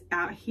is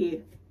out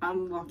here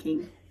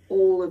unlocking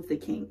all of the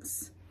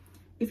kinks.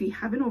 If you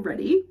haven't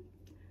already,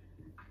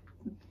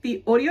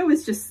 the audio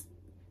is just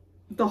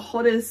the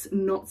hottest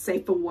not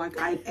safe for work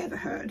I've ever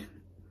heard.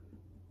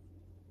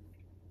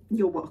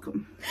 You're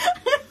welcome.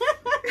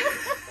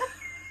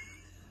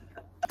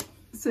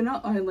 So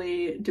not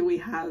only do we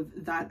have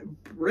that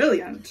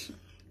brilliant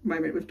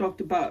moment with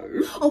Dr. Bo.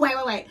 Oh,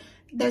 wait.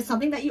 There's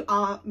something that you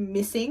are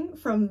missing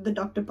from the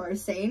Dr. Bo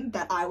scene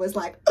that I was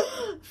like,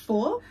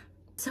 for.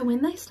 So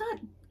when they start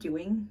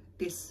doing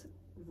this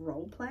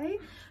role play,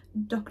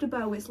 Dr.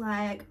 Bo is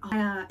like,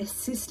 our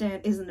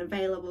assistant isn't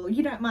available.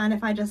 You don't mind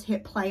if I just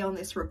hit play on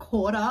this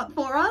recorder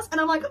for us? And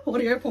I'm like,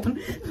 audio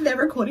porn. They're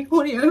recording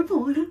audio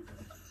porn.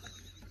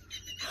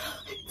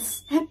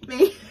 Send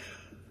me.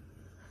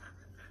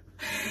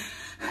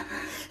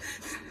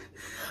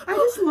 I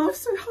just laughed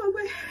so hard.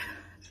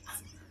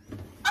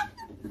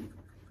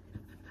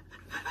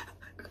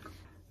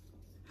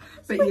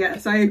 But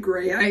yes, I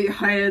agree. I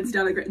hands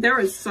down agree. There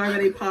are so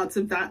many parts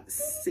of that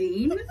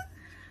scene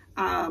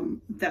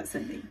that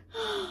sent me.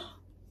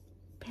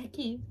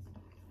 Becky.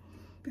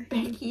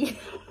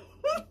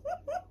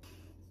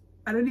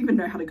 I don't even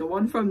know how to go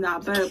on from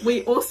that, but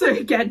we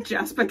also get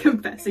Jasper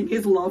confessing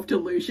his love to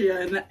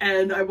Lucian,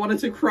 and I wanted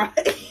to cry.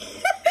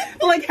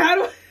 Like,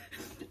 I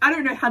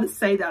don't know how to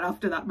say that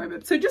after that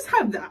moment, so just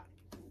have that.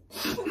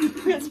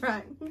 That's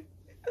right.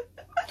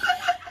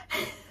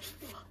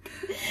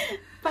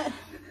 But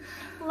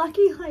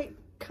Lucky, like,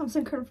 comes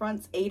and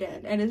confronts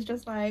Eden and is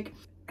just like,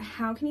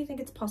 how can you think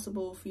it's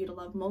possible for you to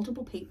love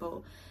multiple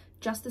people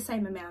just the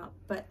same amount,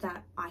 but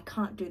that I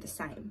can't do the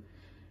same?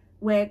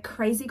 We're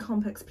crazy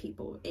complex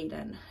people,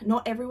 Eden.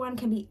 Not everyone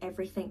can be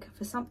everything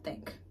for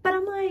something. But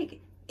I'm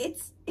like,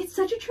 it's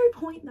such a true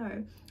point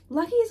though.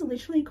 Lucky is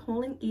literally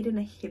calling Eden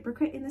a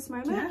hypocrite in this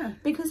moment. Yeah.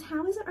 Because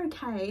how is it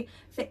okay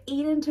for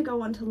Eden to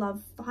go on to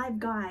love 5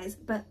 guys,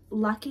 but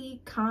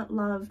Lucky can't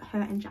love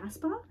her and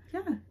Jasper?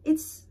 Yeah.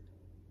 It's...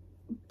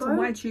 So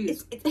why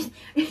choose?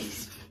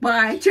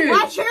 Why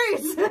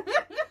choose?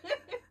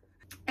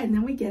 And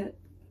then we get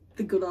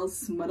the good old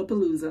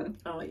Smutapalooza.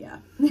 Oh yeah.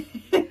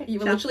 You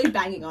were literally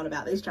banging on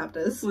about these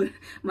chapters. I'm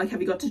like,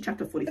 have you got to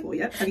chapter 44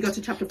 yet? Have you got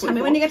to chapter 44? Tell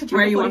me when you get to chapter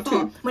 44. Where are you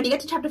up to? When you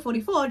get to chapter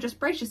 44, just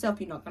brace yourself.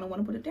 You're not going to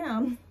want to put it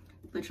down.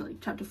 Literally,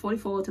 chapter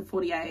 44 to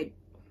 48.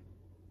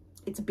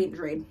 It's a binge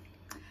read.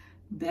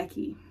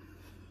 Becky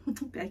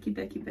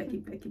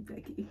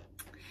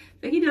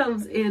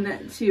delves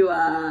into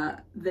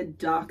the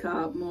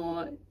darker,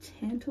 more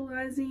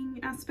tantalizing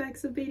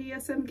aspects of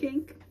BDSM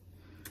kink.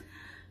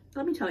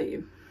 Let me tell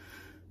you,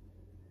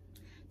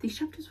 these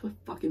chapters were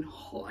fucking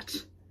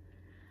hot.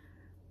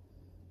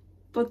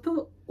 But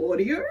the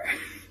audio?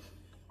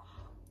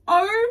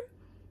 Oh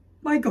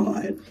my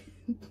god.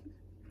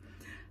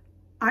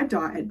 I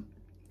died.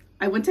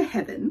 I went to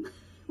heaven.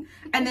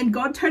 And then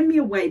God turned me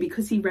away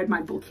because he read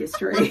my book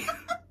history.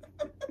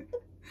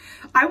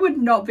 I would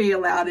not be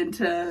allowed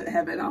into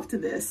heaven after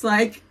this.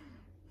 Like,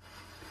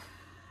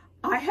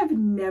 I have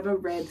never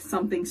read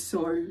something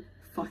so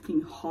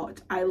fucking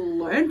hot. I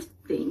learned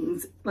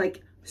things,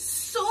 like,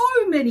 so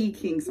many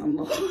kinks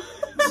unlocked.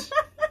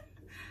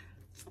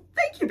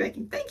 Thank you,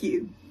 Becky. Thank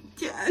you.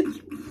 Yeah.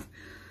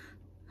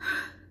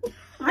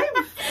 I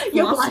am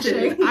You're blushing.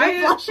 You're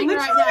blushing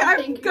right now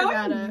thinking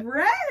about it.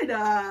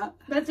 Red.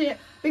 That's it.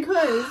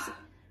 Because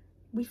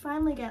we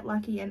finally get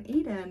Lucky and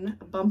Eden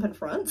bumping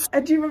fronts.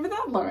 And do you remember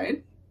that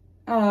line?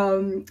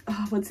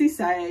 What's he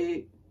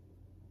say?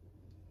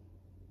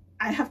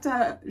 I have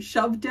to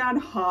shove down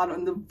hard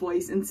on the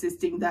voice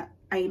insisting that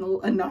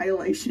anal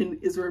annihilation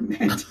is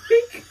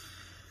romantic.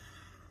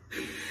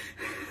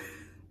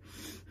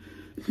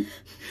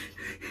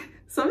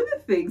 Some of the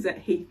things that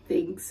he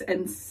thinks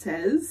and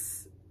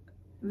says,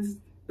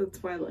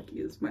 that's why Lucky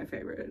is my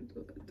favorite.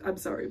 I'm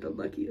sorry, but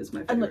Lucky is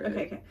my favorite.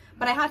 Okay.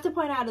 But I have to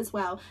point out as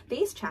well,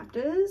 these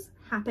chapters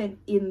happen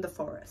in the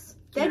forest.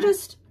 They're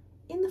just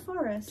in the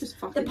forest. Just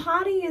fucking. The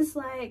party is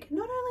like,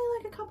 not only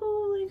like a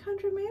couple, like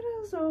 100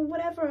 meters or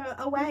whatever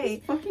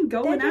away. Just fucking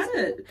going at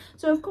it.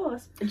 So of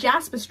course,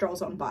 Jasper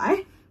strolls on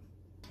by.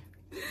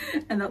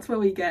 And that's where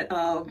we get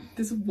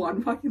this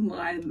one fucking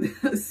line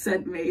that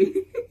sent me.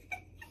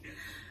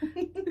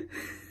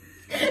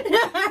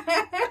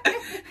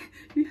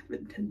 You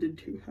haven't tended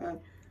to her,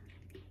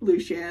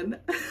 Lucian.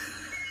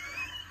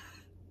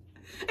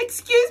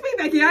 Excuse me,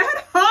 Becky, I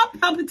had heart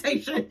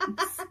palpitations.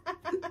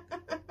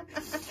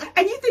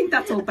 And you think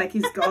that's all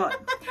Becky's got?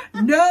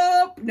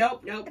 Nope.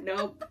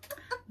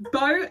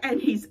 Bo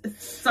and his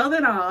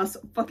southern ass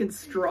fucking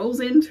strolls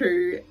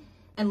into.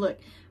 And look,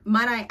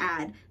 might I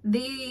add,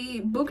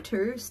 the book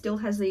 2 still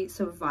has the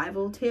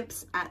survival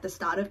tips at the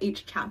start of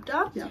each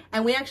chapter. Yeah.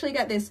 And we actually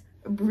get this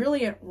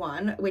brilliant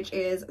one, which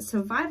is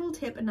survival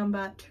tip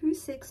number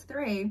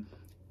 263.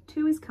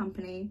 2 is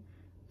company,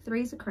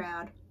 3 is a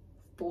crowd,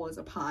 4 is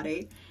a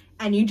party.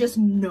 And you just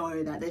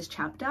know that this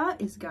chapter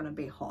is gonna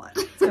be hot.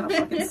 It's gonna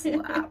fucking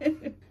slap.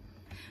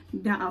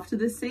 Now after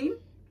this scene,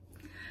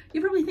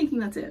 you're probably thinking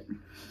that's it.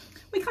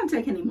 We can't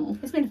take any more.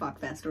 It's been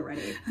fuckfest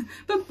already.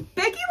 But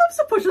Becky loves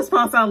to push us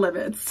past our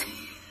limits.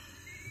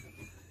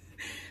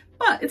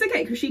 But it's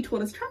okay because she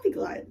taught us traffic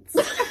lights.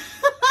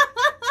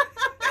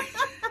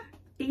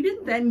 Eden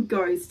then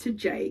goes to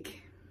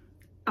Jake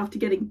after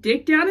getting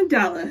dicked down in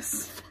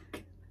Dallas.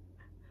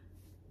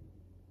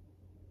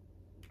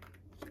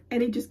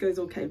 And he just goes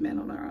all caveman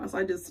on her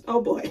ass.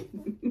 Oh boy.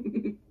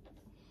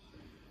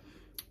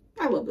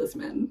 I love this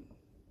man.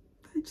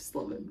 I just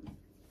love him.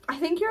 I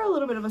think you're a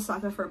little bit of a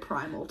sucker for a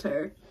primal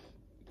too.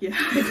 Yeah.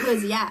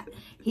 Because, yeah,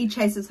 he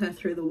chases her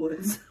through the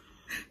woods.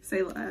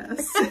 Say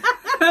less.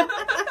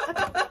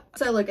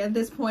 So, look, at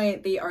this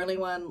point, the only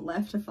one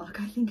left to fuck,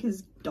 I think,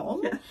 is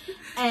Dom. Yeah.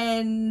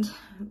 And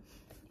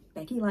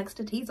Becky likes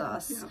to tease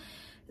us.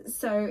 Yeah.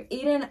 So,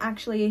 Eden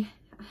actually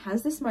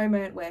has this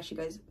moment where she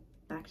goes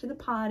back to the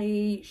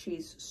party.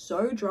 She's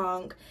so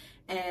drunk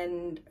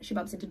and she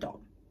bumps into Dom,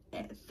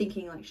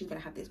 thinking like she's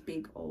gonna have this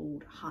big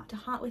old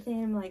heart-to-heart with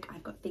him, like,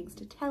 I've got things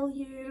to tell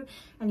you.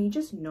 And you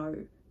just know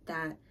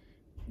that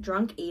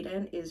drunk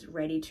Eden is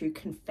ready to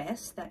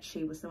confess that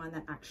she was the one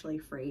that actually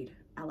freed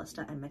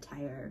Alistair and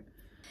Mateo.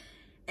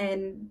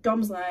 And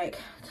Dom's like,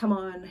 come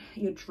on,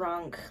 you're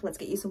drunk, let's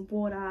get you some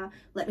water,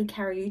 let me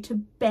carry you to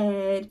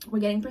bed. We're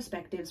getting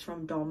perspectives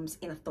from Dom's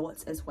inner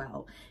thoughts as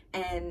well,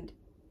 and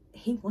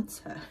he wants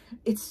her.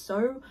 It's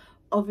so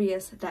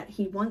obvious that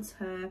he wants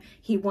her.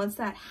 He wants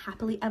that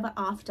happily ever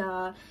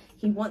after.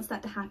 He wants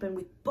that to happen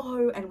with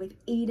Beau and with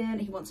Eden.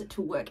 He wants it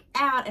to work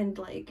out and,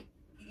 like,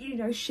 you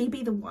know, she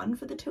be the one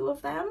for the two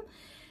of them.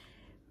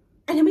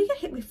 And then we get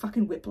hit with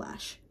fucking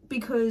whiplash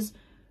because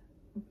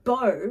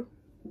Beau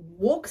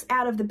walks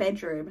out of the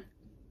bedroom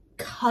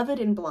covered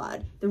in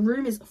blood. The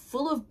room is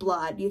full of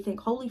blood. You think,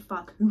 holy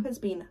fuck, who has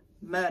been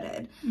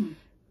murdered?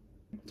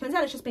 Turns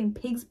out it's just been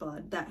pig's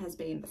blood that has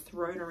been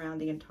thrown around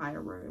the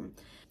entire room.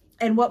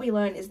 And what we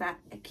learn is that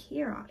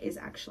Akira is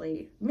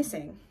actually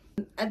missing.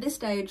 At this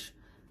stage,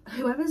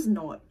 whoever's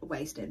not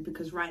wasted,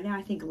 because right now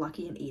I think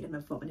Lucky and Eden are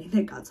vomiting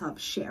their guts up,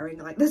 sharing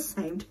like the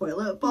same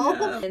toilet bowl.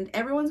 Yeah. And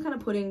everyone's kind of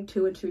putting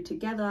two and two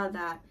together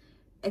that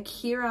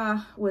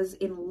Akira was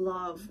in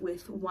love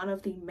with one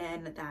of the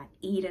men that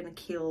Eden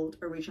killed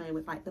originally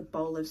with like the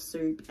bowl of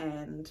soup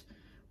and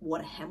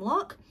water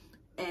hemlock,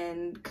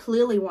 and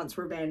clearly wants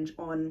revenge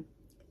on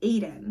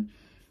Eden.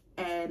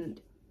 And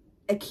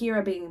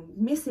Akira being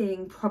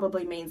missing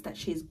probably means that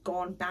she's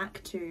gone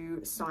back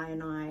to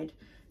Cyanide,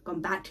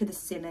 gone back to the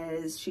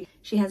Sinners.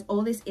 She has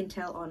all this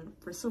intel on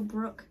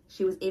Bristlebrook.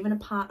 She was even a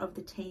part of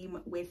the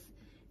team with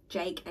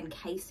Jake and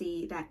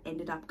Casey that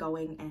ended up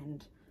going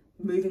and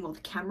moving all the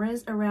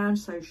cameras around,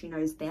 so she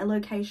knows their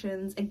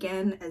locations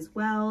again as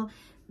well.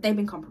 They've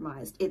been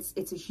compromised.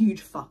 It's a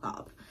huge fuck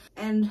up.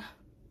 And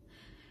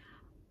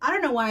I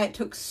don't know why it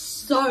took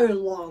so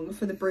long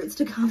for the brutes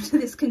to come to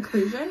this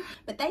conclusion,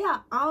 but they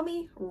are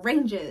army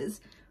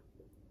rangers.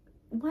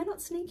 Why not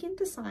sneak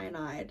into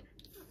Cyanide?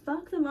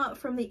 Fuck them up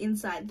from the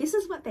inside. This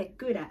is what they're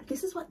good at.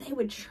 This is what they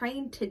were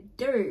trained to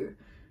do.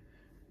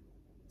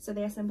 So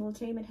they assemble a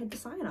team and head to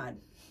Cyanide.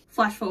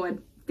 Flash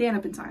forward, they end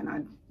up in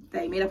Cyanide.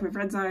 They meet up with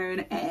Red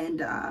Zone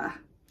and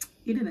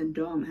Eden and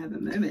Dom have a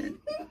moment.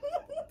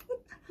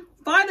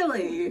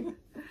 Finally!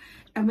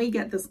 And we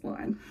get this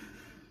line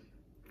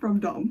from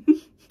Dom.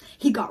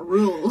 He got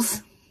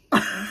rules.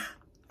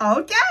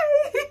 Okay!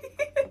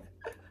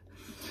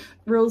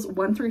 Rules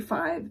 1 through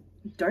 5.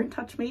 Don't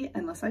touch me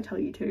unless I tell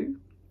you to.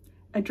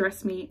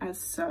 Address me as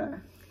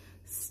sir.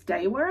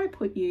 Stay where I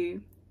put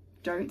you.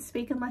 Don't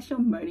speak unless you're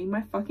moaning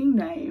my fucking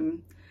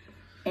name.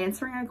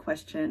 Answering a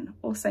question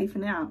or say for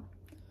now.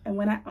 And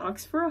when I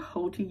ask for a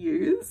hole to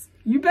use,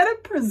 you better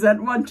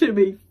present one to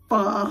me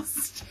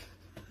fast.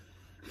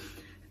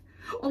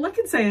 All I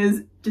can say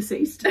is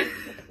deceased.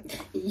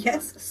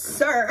 Yes,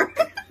 sir.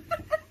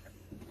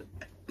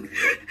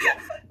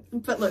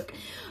 But look,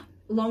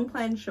 long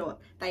plan short,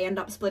 they end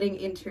up splitting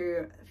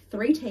into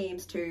 3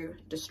 teams to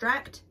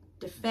distract,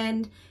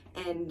 defend,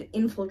 and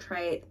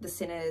infiltrate the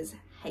Sinners'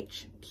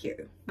 HQ.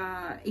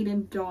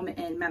 Eden, Dom,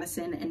 and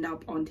Madison end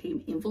up on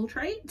Team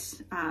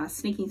Infiltrate,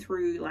 sneaking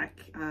through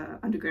like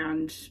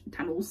underground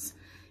tunnels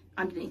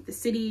underneath the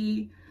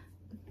city.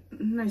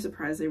 No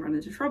surprise they run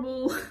into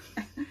trouble.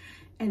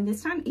 And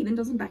this time Eden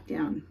doesn't back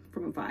down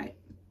from a fight.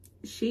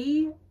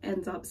 She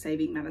ends up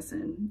saving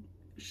Madison.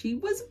 She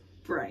was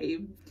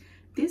brave.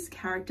 This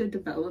character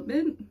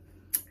development,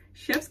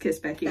 chef's kiss,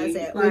 Becky. That's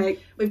it.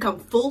 Like, we've come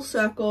full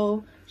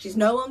circle. She's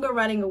no longer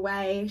running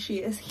away. She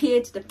is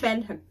here to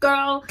defend her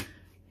girl.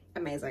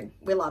 Amazing.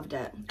 We loved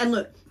it. And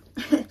look,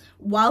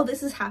 while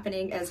this is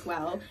happening as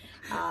well,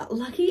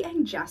 Lucky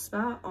and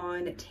Jasper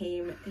on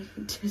Team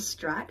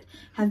Distract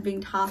have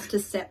been tasked to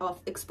set off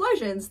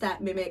explosions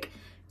that mimic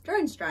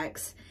drone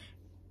strikes.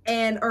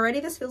 And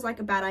already this feels like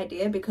a bad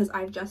idea because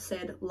I've just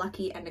said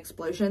Lucky and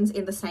explosions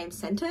in the same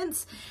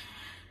sentence.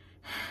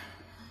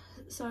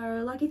 So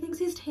Lucky thinks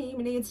his team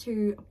needs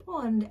to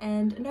bond,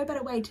 and no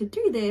better way to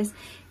do this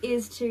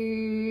is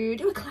to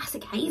do a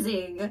classic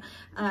hazing.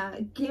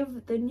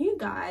 Give the new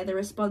guy the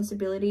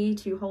responsibility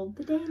to hold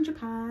the danger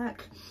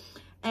pack.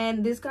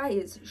 And this guy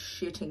is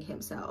shitting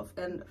himself.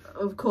 And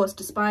of course,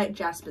 despite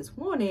Jasper's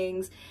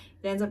warnings,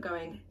 it ends up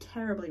going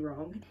terribly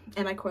wrong.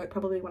 And I quote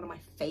probably one of my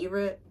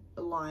favorite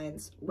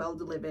lines well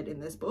delivered in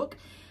this book.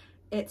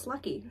 It's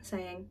Lucky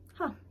saying,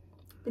 huh,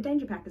 the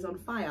danger pack is on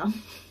fire.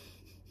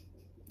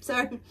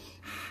 So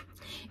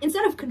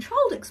instead of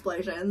controlled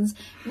explosions,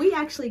 we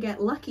actually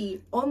get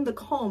lucky on the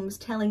comms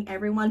telling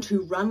everyone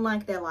to run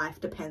like their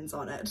life depends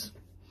on it.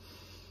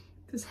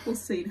 This whole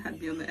scene had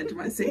me on the edge of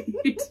my seat.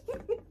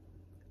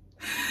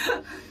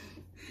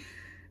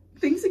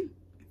 Things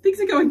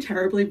are going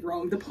terribly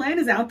wrong. The plan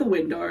is out the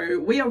window.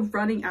 We are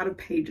running out of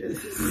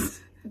pages.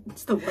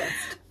 It's the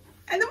worst.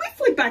 And then we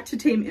flick back to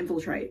Team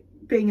Infiltrate,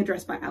 being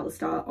addressed by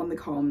Alistair on the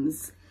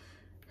comms.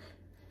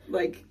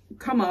 Like,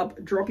 come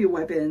up, drop your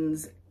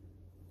weapons,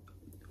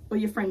 or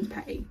your friends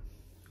pay.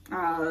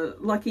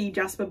 Lucky,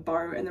 Jasper,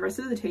 Bo, and the rest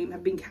of the team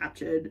have been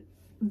captured.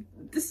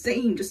 The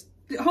scene just,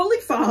 holy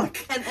fuck.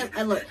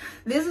 And look,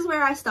 this is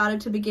where I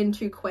started to begin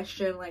to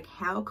question, like,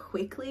 how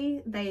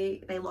quickly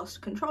they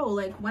lost control.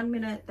 Like, 1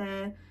 minute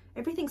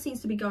everything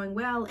seems to be going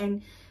well,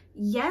 and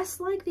yes,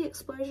 like, the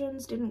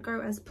explosions didn't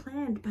go as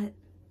planned, but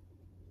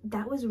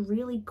that was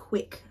really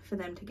quick for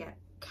them to get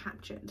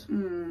captured.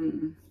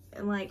 And,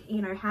 like,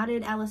 you know, how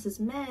did Alice's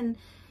men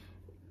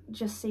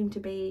just seem to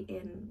be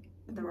in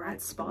the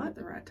right spot at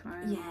the right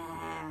time?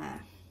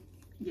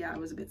 Yeah, I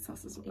was a bit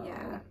sus as well.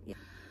 Yeah.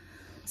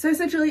 So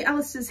essentially,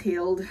 Alistair's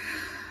healed.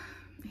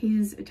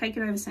 He's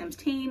taken over Sam's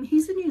team.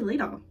 He's the new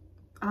leader.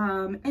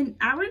 And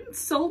Aaron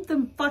sold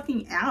them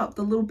fucking out,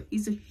 the little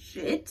piece of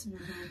shit.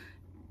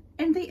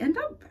 And they end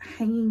up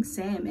hanging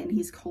Sam and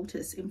his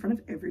cultists in front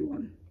of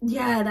everyone.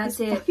 Yeah, that's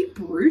it. Fucking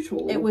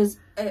brutal. It was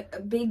a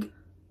big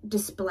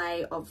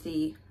display of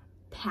the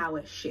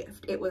power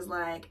shift. It was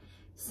like,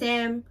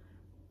 Sam,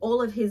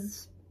 all of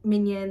his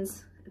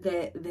minions,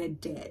 they're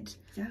dead.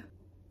 Yeah.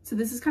 So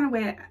this is kind of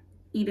where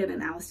Eden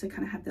and Alistair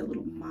kind of have their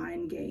little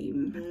mind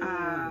game.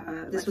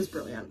 This was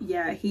brilliant.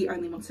 Yeah, he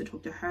only wants to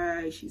talk to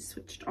her. She's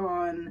switched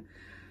on.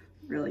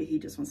 Really, he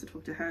just wants to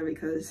talk to her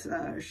because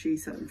she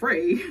set him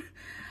free.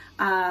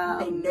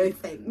 They know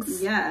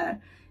things. Yeah.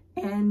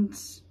 And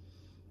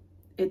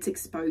it's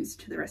exposed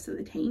to the rest of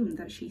the team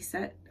that she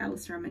set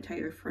Alistair and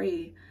Mateo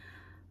free.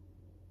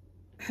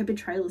 Her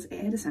betrayal is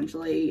aired,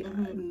 essentially.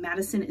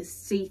 Madison is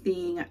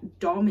seething.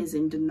 Dom is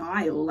in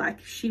denial. Like,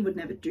 she would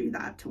never do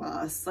that to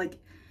us. Like,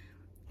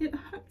 it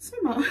hurts so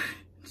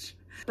much.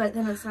 But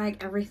then it's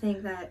like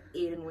everything that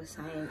Eden was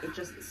saying, it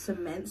just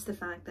cements the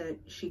fact that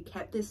she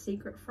kept this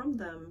secret from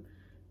them.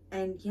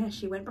 And yeah,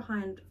 she went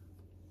behind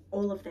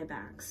all of their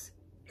backs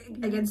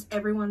against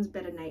everyone's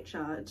better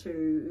nature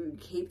to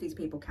keep these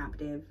people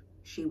captive.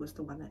 She was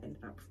the one that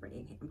ended up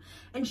freeing him.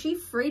 And she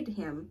freed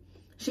him.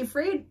 She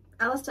freed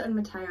Alistair and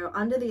Mateo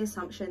under the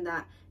assumption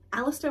that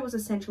Alistair was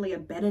essentially a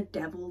better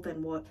devil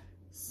than what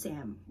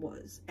Sam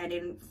was. And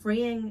in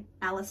freeing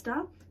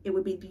Alistair, it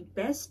would be the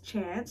best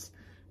chance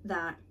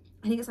that,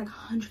 I think it's like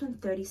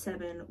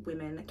 137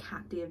 women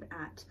captive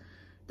at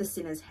the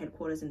Sinners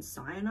headquarters in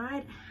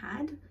Cyanide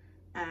had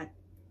at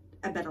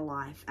a better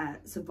life,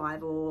 at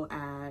survival,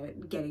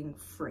 at getting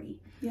free.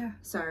 Yeah.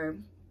 So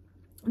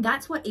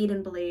that's what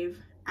Eden believed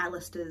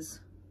Alistair's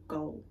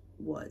goal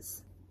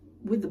was.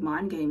 With the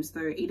mind games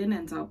though, Eden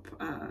ends up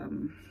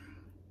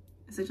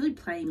essentially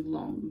playing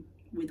along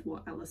with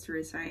what Alistair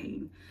is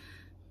saying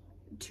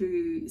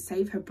to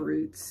save her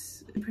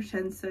brutes. He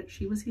pretends that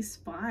she was his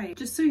spy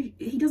just so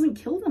he doesn't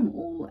kill them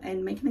all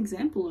and make an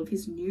example of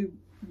his new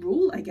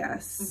rule, I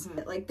guess.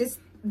 Like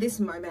this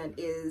moment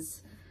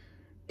is,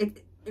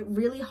 it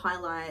really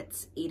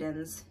highlights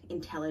Eden's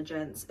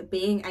intelligence,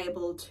 being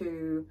able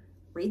to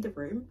read the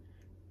room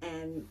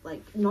and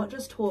like not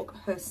just talk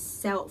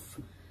herself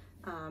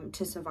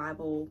to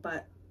survival,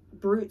 but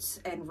Brutes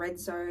and Red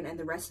Zone and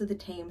the rest of the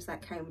teams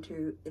that came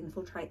to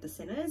infiltrate the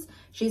Sinners.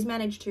 She's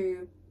managed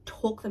to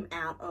talk them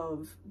out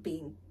of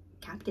being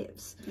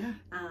captives. Yeah.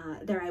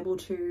 They're able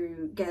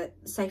to get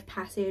safe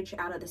passage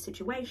out of the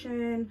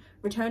situation,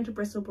 return to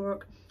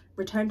Bristlebrook,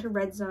 return to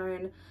Red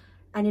Zone,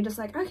 and you're just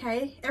like,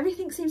 okay,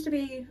 everything seems to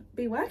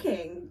be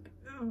working,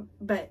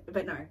 but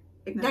no,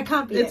 that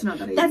can't be it's it. not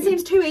that easy. That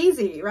seems too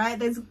easy, right?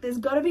 There's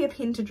got to be a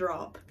pin to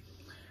drop,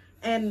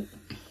 and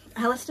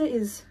Alistair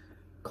is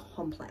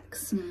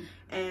complex,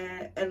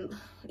 and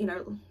you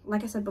know,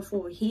 like I said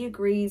before, he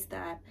agrees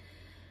that,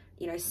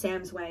 you know,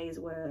 Sam's ways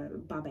were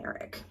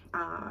barbaric.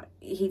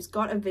 He's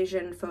got a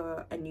vision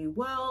for a new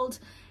world,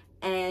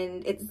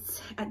 and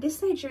it's at this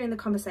stage during the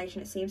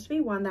conversation, it seems to be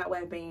one that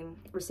we've been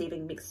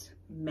receiving mixed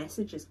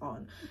messages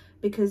on,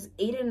 because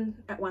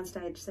Eden at one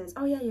stage says,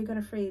 oh yeah, you're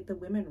gonna free the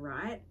women,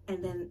 right?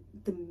 And then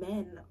the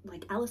men,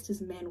 like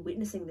Alistair's men,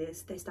 witnessing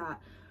this, they start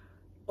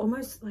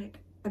almost like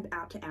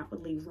about to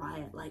outwardly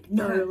riot, like,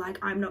 no, like,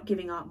 I'm not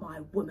giving up my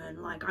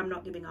woman, like, I'm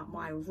not giving up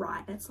my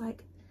right. And it's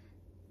like,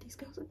 these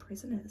girls are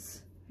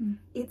prisoners.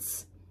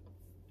 It's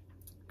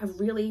a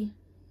really,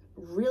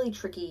 really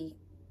tricky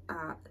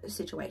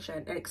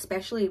situation, and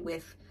especially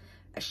with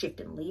a shift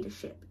in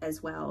leadership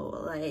as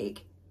well.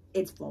 Like,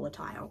 it's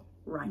volatile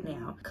right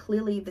now.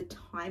 Clearly the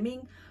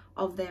timing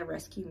of their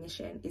rescue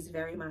mission is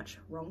very much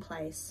wrong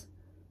place,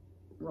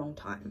 wrong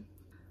time.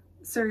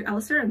 So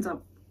Alistair ends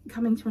up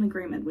coming to an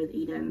agreement with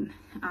Eden.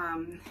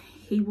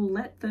 He will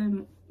let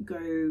them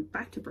go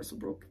back to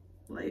Bristlebrook,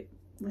 like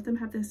let them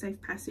have their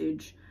safe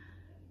passage,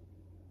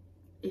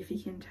 if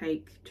he can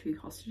take 2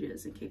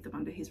 hostages and keep them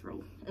under his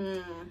rule.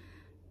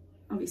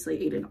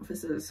 Obviously Eden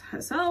offers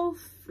herself.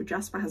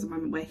 Jasper has a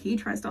moment where he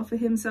tries to offer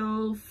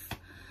himself.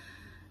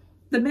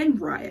 The men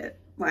riot,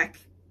 like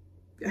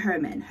her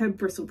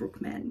Bristlebrook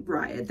men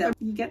riot.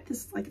 You get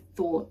this like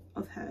thought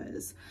of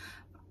hers,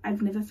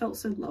 I've never felt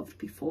so loved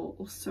before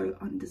or so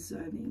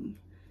undeserving.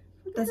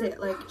 That's it,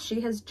 like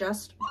she has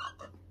just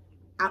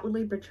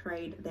outwardly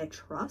betrayed their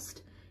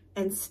trust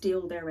and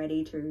still they're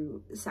ready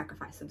to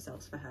sacrifice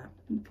themselves for her.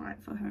 And fight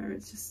for her,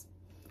 it's just...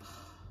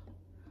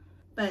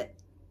 But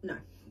no,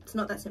 it's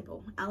not that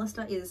simple.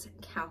 Alistair is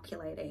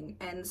calculating,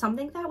 and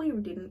something that we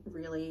didn't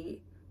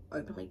really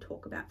openly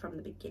talk about from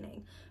the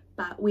beginning,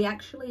 but we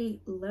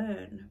actually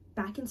learn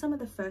back in some of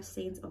the first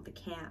scenes of the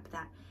camp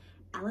that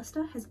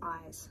Alistair has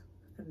eyes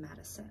for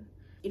Madison.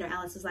 You know,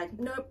 Alistair's like,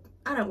 nope,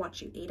 I don't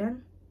want you,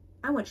 Eden.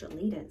 I want your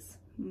leaders.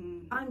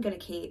 I'm gonna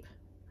keep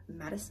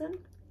Madison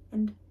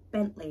and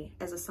Bentley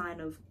as a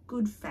sign of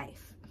good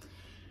faith.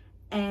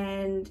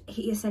 And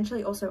he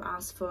essentially also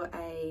asks for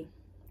a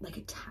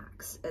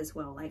tax as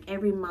well. Like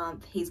every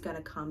month he's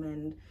gonna come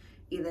and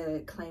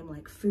either claim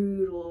like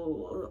food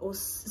or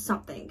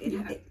something.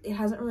 It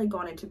hasn't really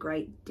gone into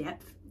great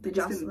depth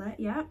just that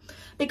yet,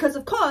 because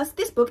of course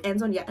this book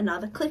ends on yet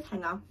another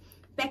cliffhanger.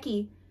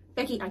 Becky,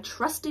 I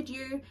trusted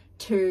you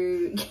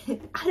to,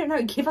 I don't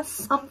know, give us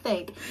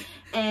something.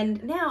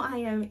 And now I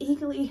am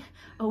eagerly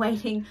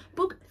awaiting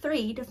book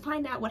 3 to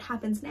find out what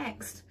happens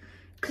next,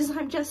 because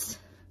I'm just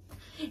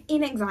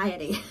in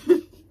anxiety.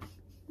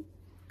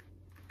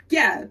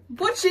 Yeah,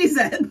 what she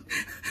said.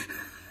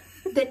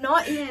 They're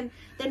not in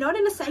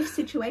a safe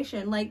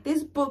situation. Like,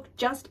 this book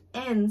just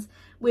ends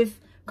with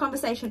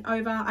conversation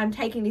over, I'm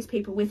taking these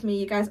people with me,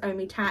 you guys owe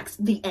me tax,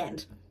 the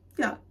end.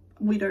 Yeah.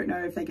 We don't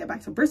know if they get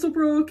back to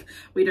Bristlebrook.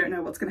 We don't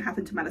know what's going to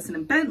happen to Madison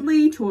and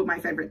Bentley, 2 of my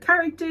favourite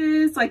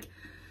characters. Like,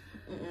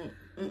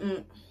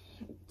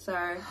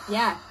 So,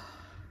 yeah.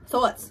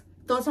 Thoughts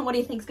on what do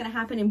you think is going to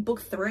happen in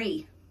book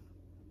 3?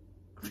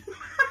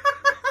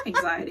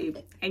 Anxiety,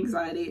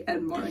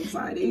 and more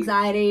anxiety.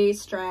 Anxiety,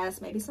 stress,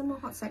 maybe some more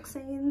hot sex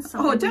scenes.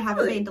 Definitely.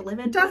 Haven't been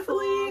delivered.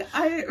 Definitely.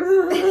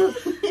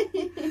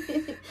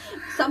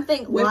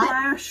 Something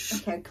Whiplash.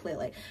 light. Okay,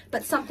 clearly.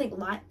 But something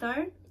light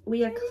though.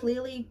 We are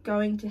clearly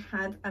going to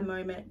have a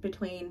moment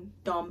between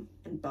Dom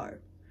and Bo.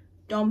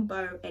 Dom,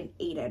 Bo, and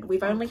Eden.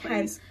 We've only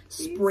had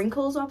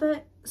sprinkles of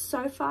it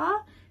so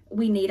far.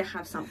 We need to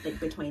have something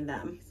between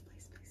them.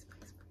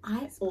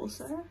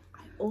 Please.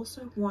 I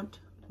also want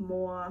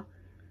more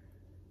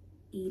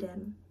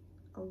Eden,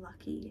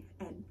 Lucky,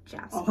 and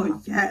Jasper.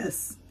 Oh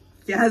yes.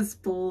 Yes,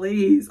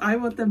 please. I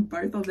want them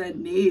both on their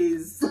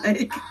knees.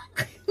 Like,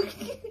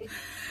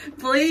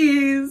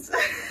 please.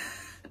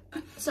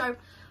 So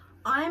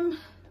I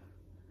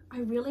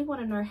really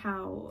want to know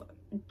how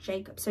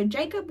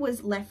Jacob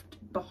was left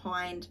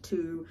behind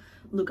to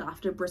look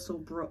after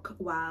Bristlebrook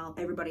while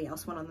everybody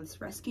else went on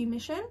this rescue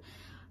mission.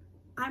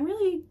 I'm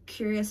really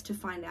curious to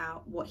find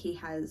out what he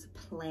has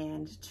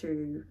planned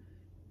to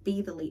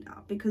be the leader,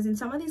 because in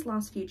some of these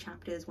last few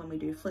chapters, when we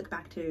do flick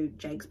back to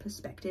Jake's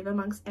perspective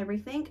amongst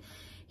everything,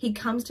 he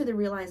comes to the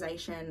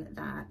realization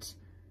that,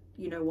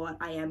 you know what,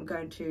 I am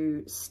going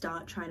to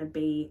start trying to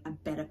be a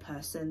better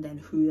person than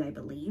who they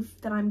believe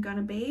that I'm going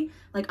to be.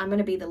 Like, I'm going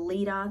to be the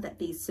leader that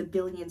these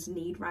civilians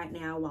need right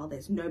now while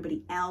there's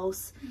nobody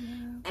else.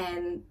 Yeah.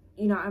 And,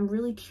 you know, I'm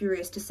really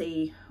curious to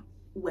see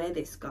where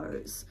this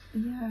goes.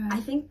 Yeah.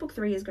 I think book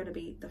 3 is going to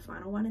be the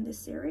final one in this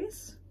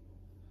series.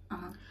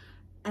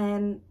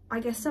 And I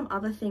guess some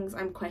other things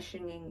I'm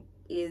questioning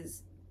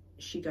is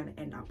she going to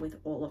end up with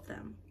all of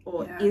them?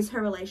 Or is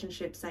her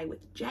relationship, say,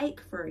 with Jake,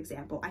 for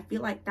example? I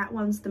feel like that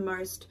one's the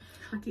most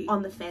tricky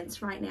on the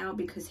fence right now,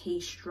 because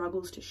he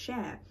struggles to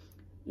share.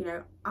 You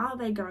know, are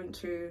they going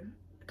to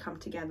come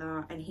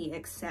together and he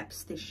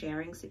accepts this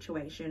sharing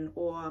situation,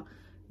 or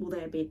will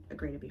they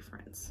agree to be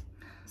friends?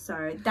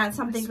 So that's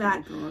something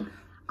that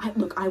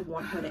I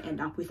want her to end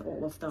up with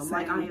all of them. Same.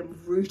 Like, I am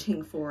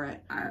rooting for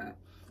it.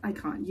 I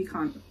can't. You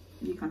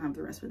can't have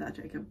the rest without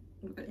Jacob.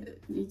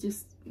 You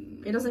just...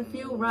 It doesn't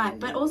feel right.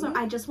 But also,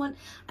 I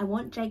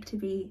want Jake to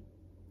be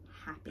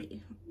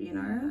happy, you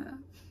know?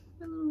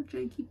 A little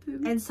Jakey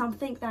poo. And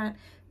something that,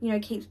 you know,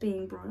 keeps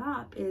being brought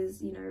up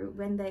is, you know,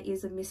 when there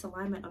is a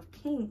misalignment of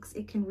kinks,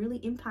 it can really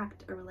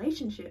impact a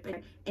relationship.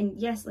 And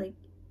yes, like,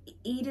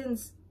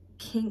 Eden's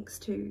kinks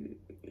to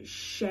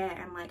share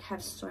and, like,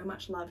 have so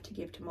much love to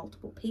give to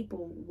multiple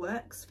people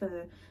works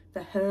for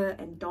her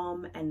and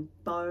Dom and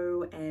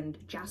Bo and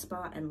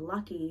Jasper and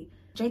Lucky.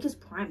 Jake is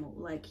primal.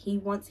 Like, he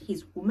wants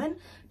his woman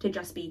to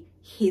just be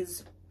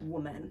his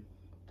woman.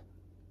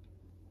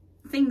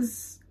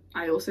 Things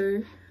I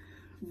also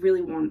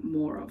really want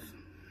more of.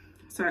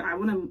 So I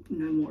want to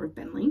know more of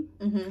Bentley.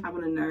 I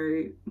want to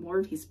know more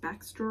of his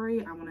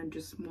backstory. I want to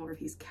just more of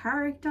his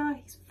character.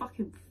 He's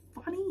fucking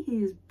funny.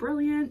 He is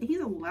brilliant.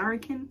 He's a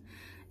larrikin.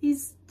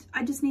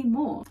 I just need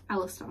more.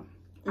 Alistair.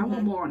 I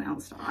want more on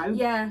Alistair.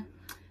 Yeah.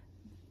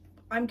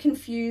 I'm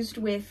confused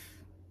with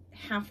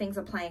how things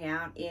are playing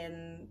out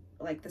in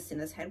like the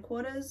Sinner's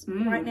headquarters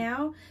right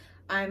now.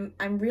 I'm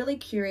really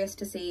curious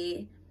to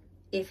see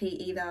if he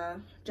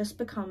either just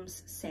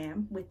becomes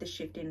Sam with the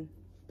shift in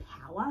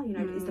power. You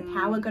know, is the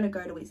power going to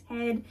go to his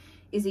head?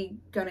 Is he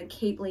going to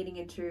keep leading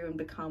into and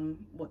become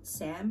what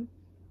Sam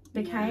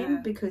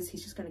became because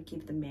he's just going to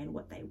give the men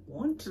what they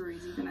want? Or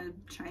is he going to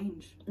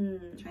change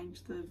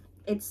the...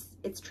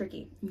 It's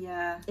tricky.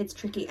 Yeah. It's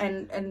tricky.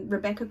 And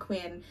Rebecca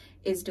Quinn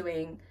is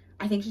doing,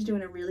 I think she's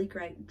doing a really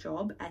great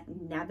job at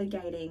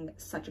navigating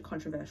such a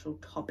controversial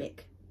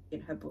topic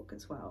in her book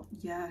as well.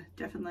 Yeah,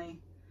 definitely.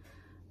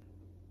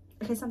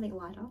 Okay, something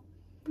lighter.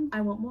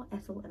 I want more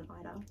Ethel and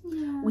Ida.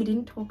 Yeah. We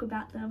didn't talk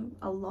about them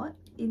a lot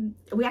I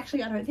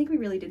don't think we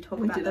really did talk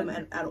about them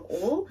at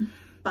all,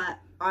 but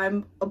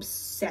I'm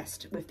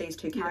obsessed with these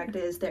two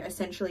characters. They're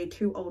essentially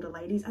two older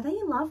ladies. Are they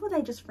in love or are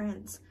they just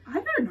friends?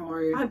 I don't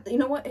know. You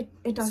know what?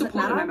 It doesn't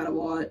Support matter. no matter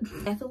what.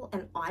 Ethel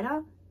and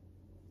Ida,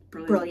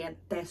 Brilliant.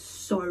 They're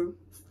so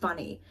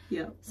funny.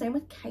 Yeah. Same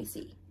with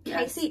Casey.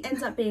 Yes. Casey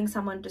ends up being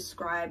someone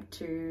described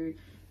to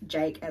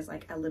Jake as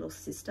like a little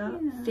sister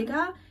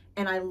figure,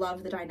 and I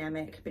love the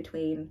dynamic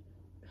between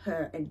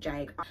her and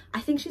Jake.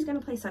 I think she's going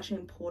to play such an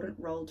important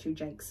role to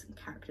Jake's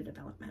character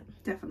development.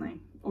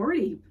 Definitely.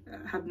 Already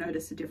have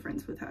noticed a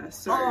difference with her.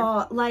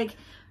 So like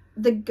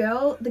the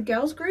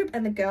girls group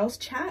and the girls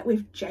chat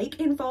with Jake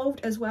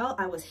involved as well.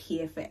 I was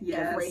here for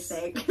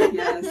everything.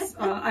 Yes.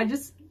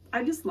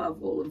 I just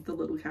love all of the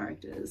little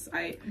characters.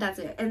 That's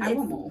it. And I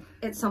want more.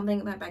 It's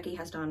something that Becky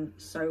has done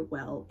so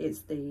well,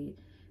 is the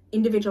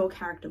individual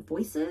character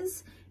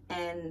voices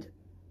and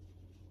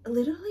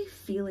literally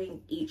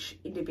feeling each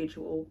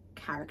individual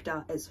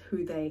character as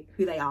who they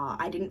are.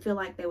 I didn't feel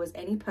like there was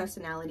any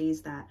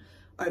personalities that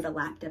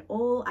overlapped at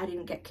all. I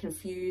didn't get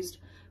confused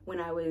when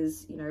I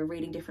was, you know,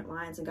 reading different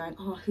lines and going,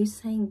 oh, who's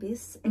saying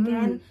this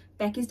again?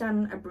 Becky's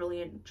done a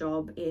brilliant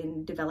job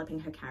in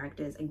developing her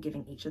characters and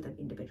giving each of them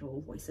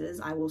individual voices.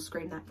 I will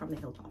scream that from the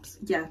hilltops.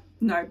 Yeah,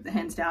 no,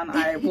 hands down,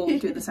 I will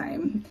do the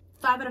same.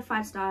 5 out of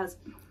 5 stars.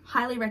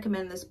 Highly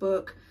recommend this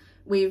book.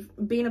 We've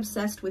been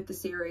obsessed with the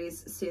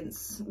series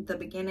since the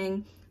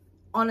beginning.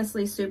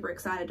 Honestly, super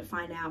excited to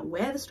find out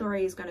where the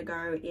story is going to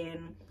go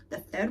in the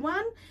third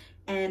one.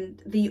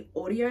 And the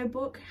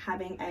audiobook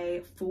having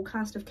a full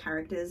cast of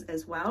characters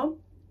as well.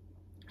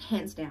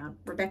 Hands down,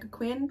 Rebecca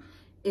Quinn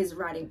is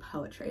writing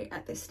poetry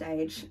at this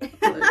stage.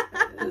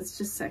 It's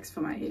just sex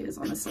for my ears,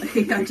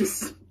 honestly. I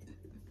just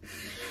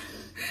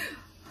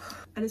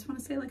want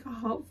to say like a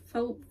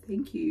heartfelt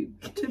thank you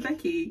to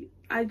Becky.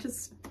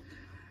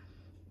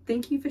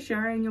 Thank you for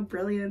sharing your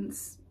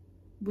brilliance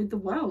with the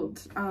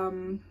world.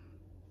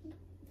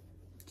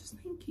 Just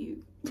thank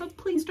you. But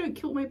please don't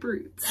kill my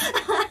brutes.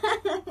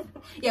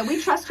 Yeah,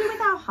 we trust you with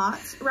our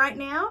hearts right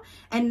now,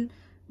 and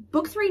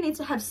book 3 needs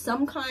to have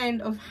some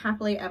kind of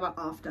happily ever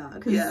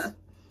after. Yeah.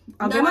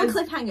 No more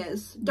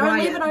cliffhangers. Don't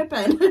leave it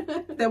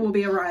open. There will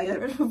be a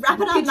riot. Wrap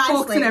it up Pitchforks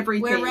nicely. and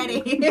everything. We're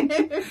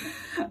ready.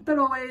 But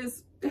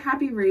always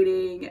happy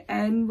reading,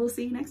 and we'll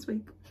see you next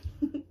week.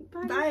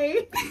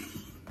 Bye.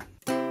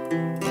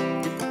 Bye.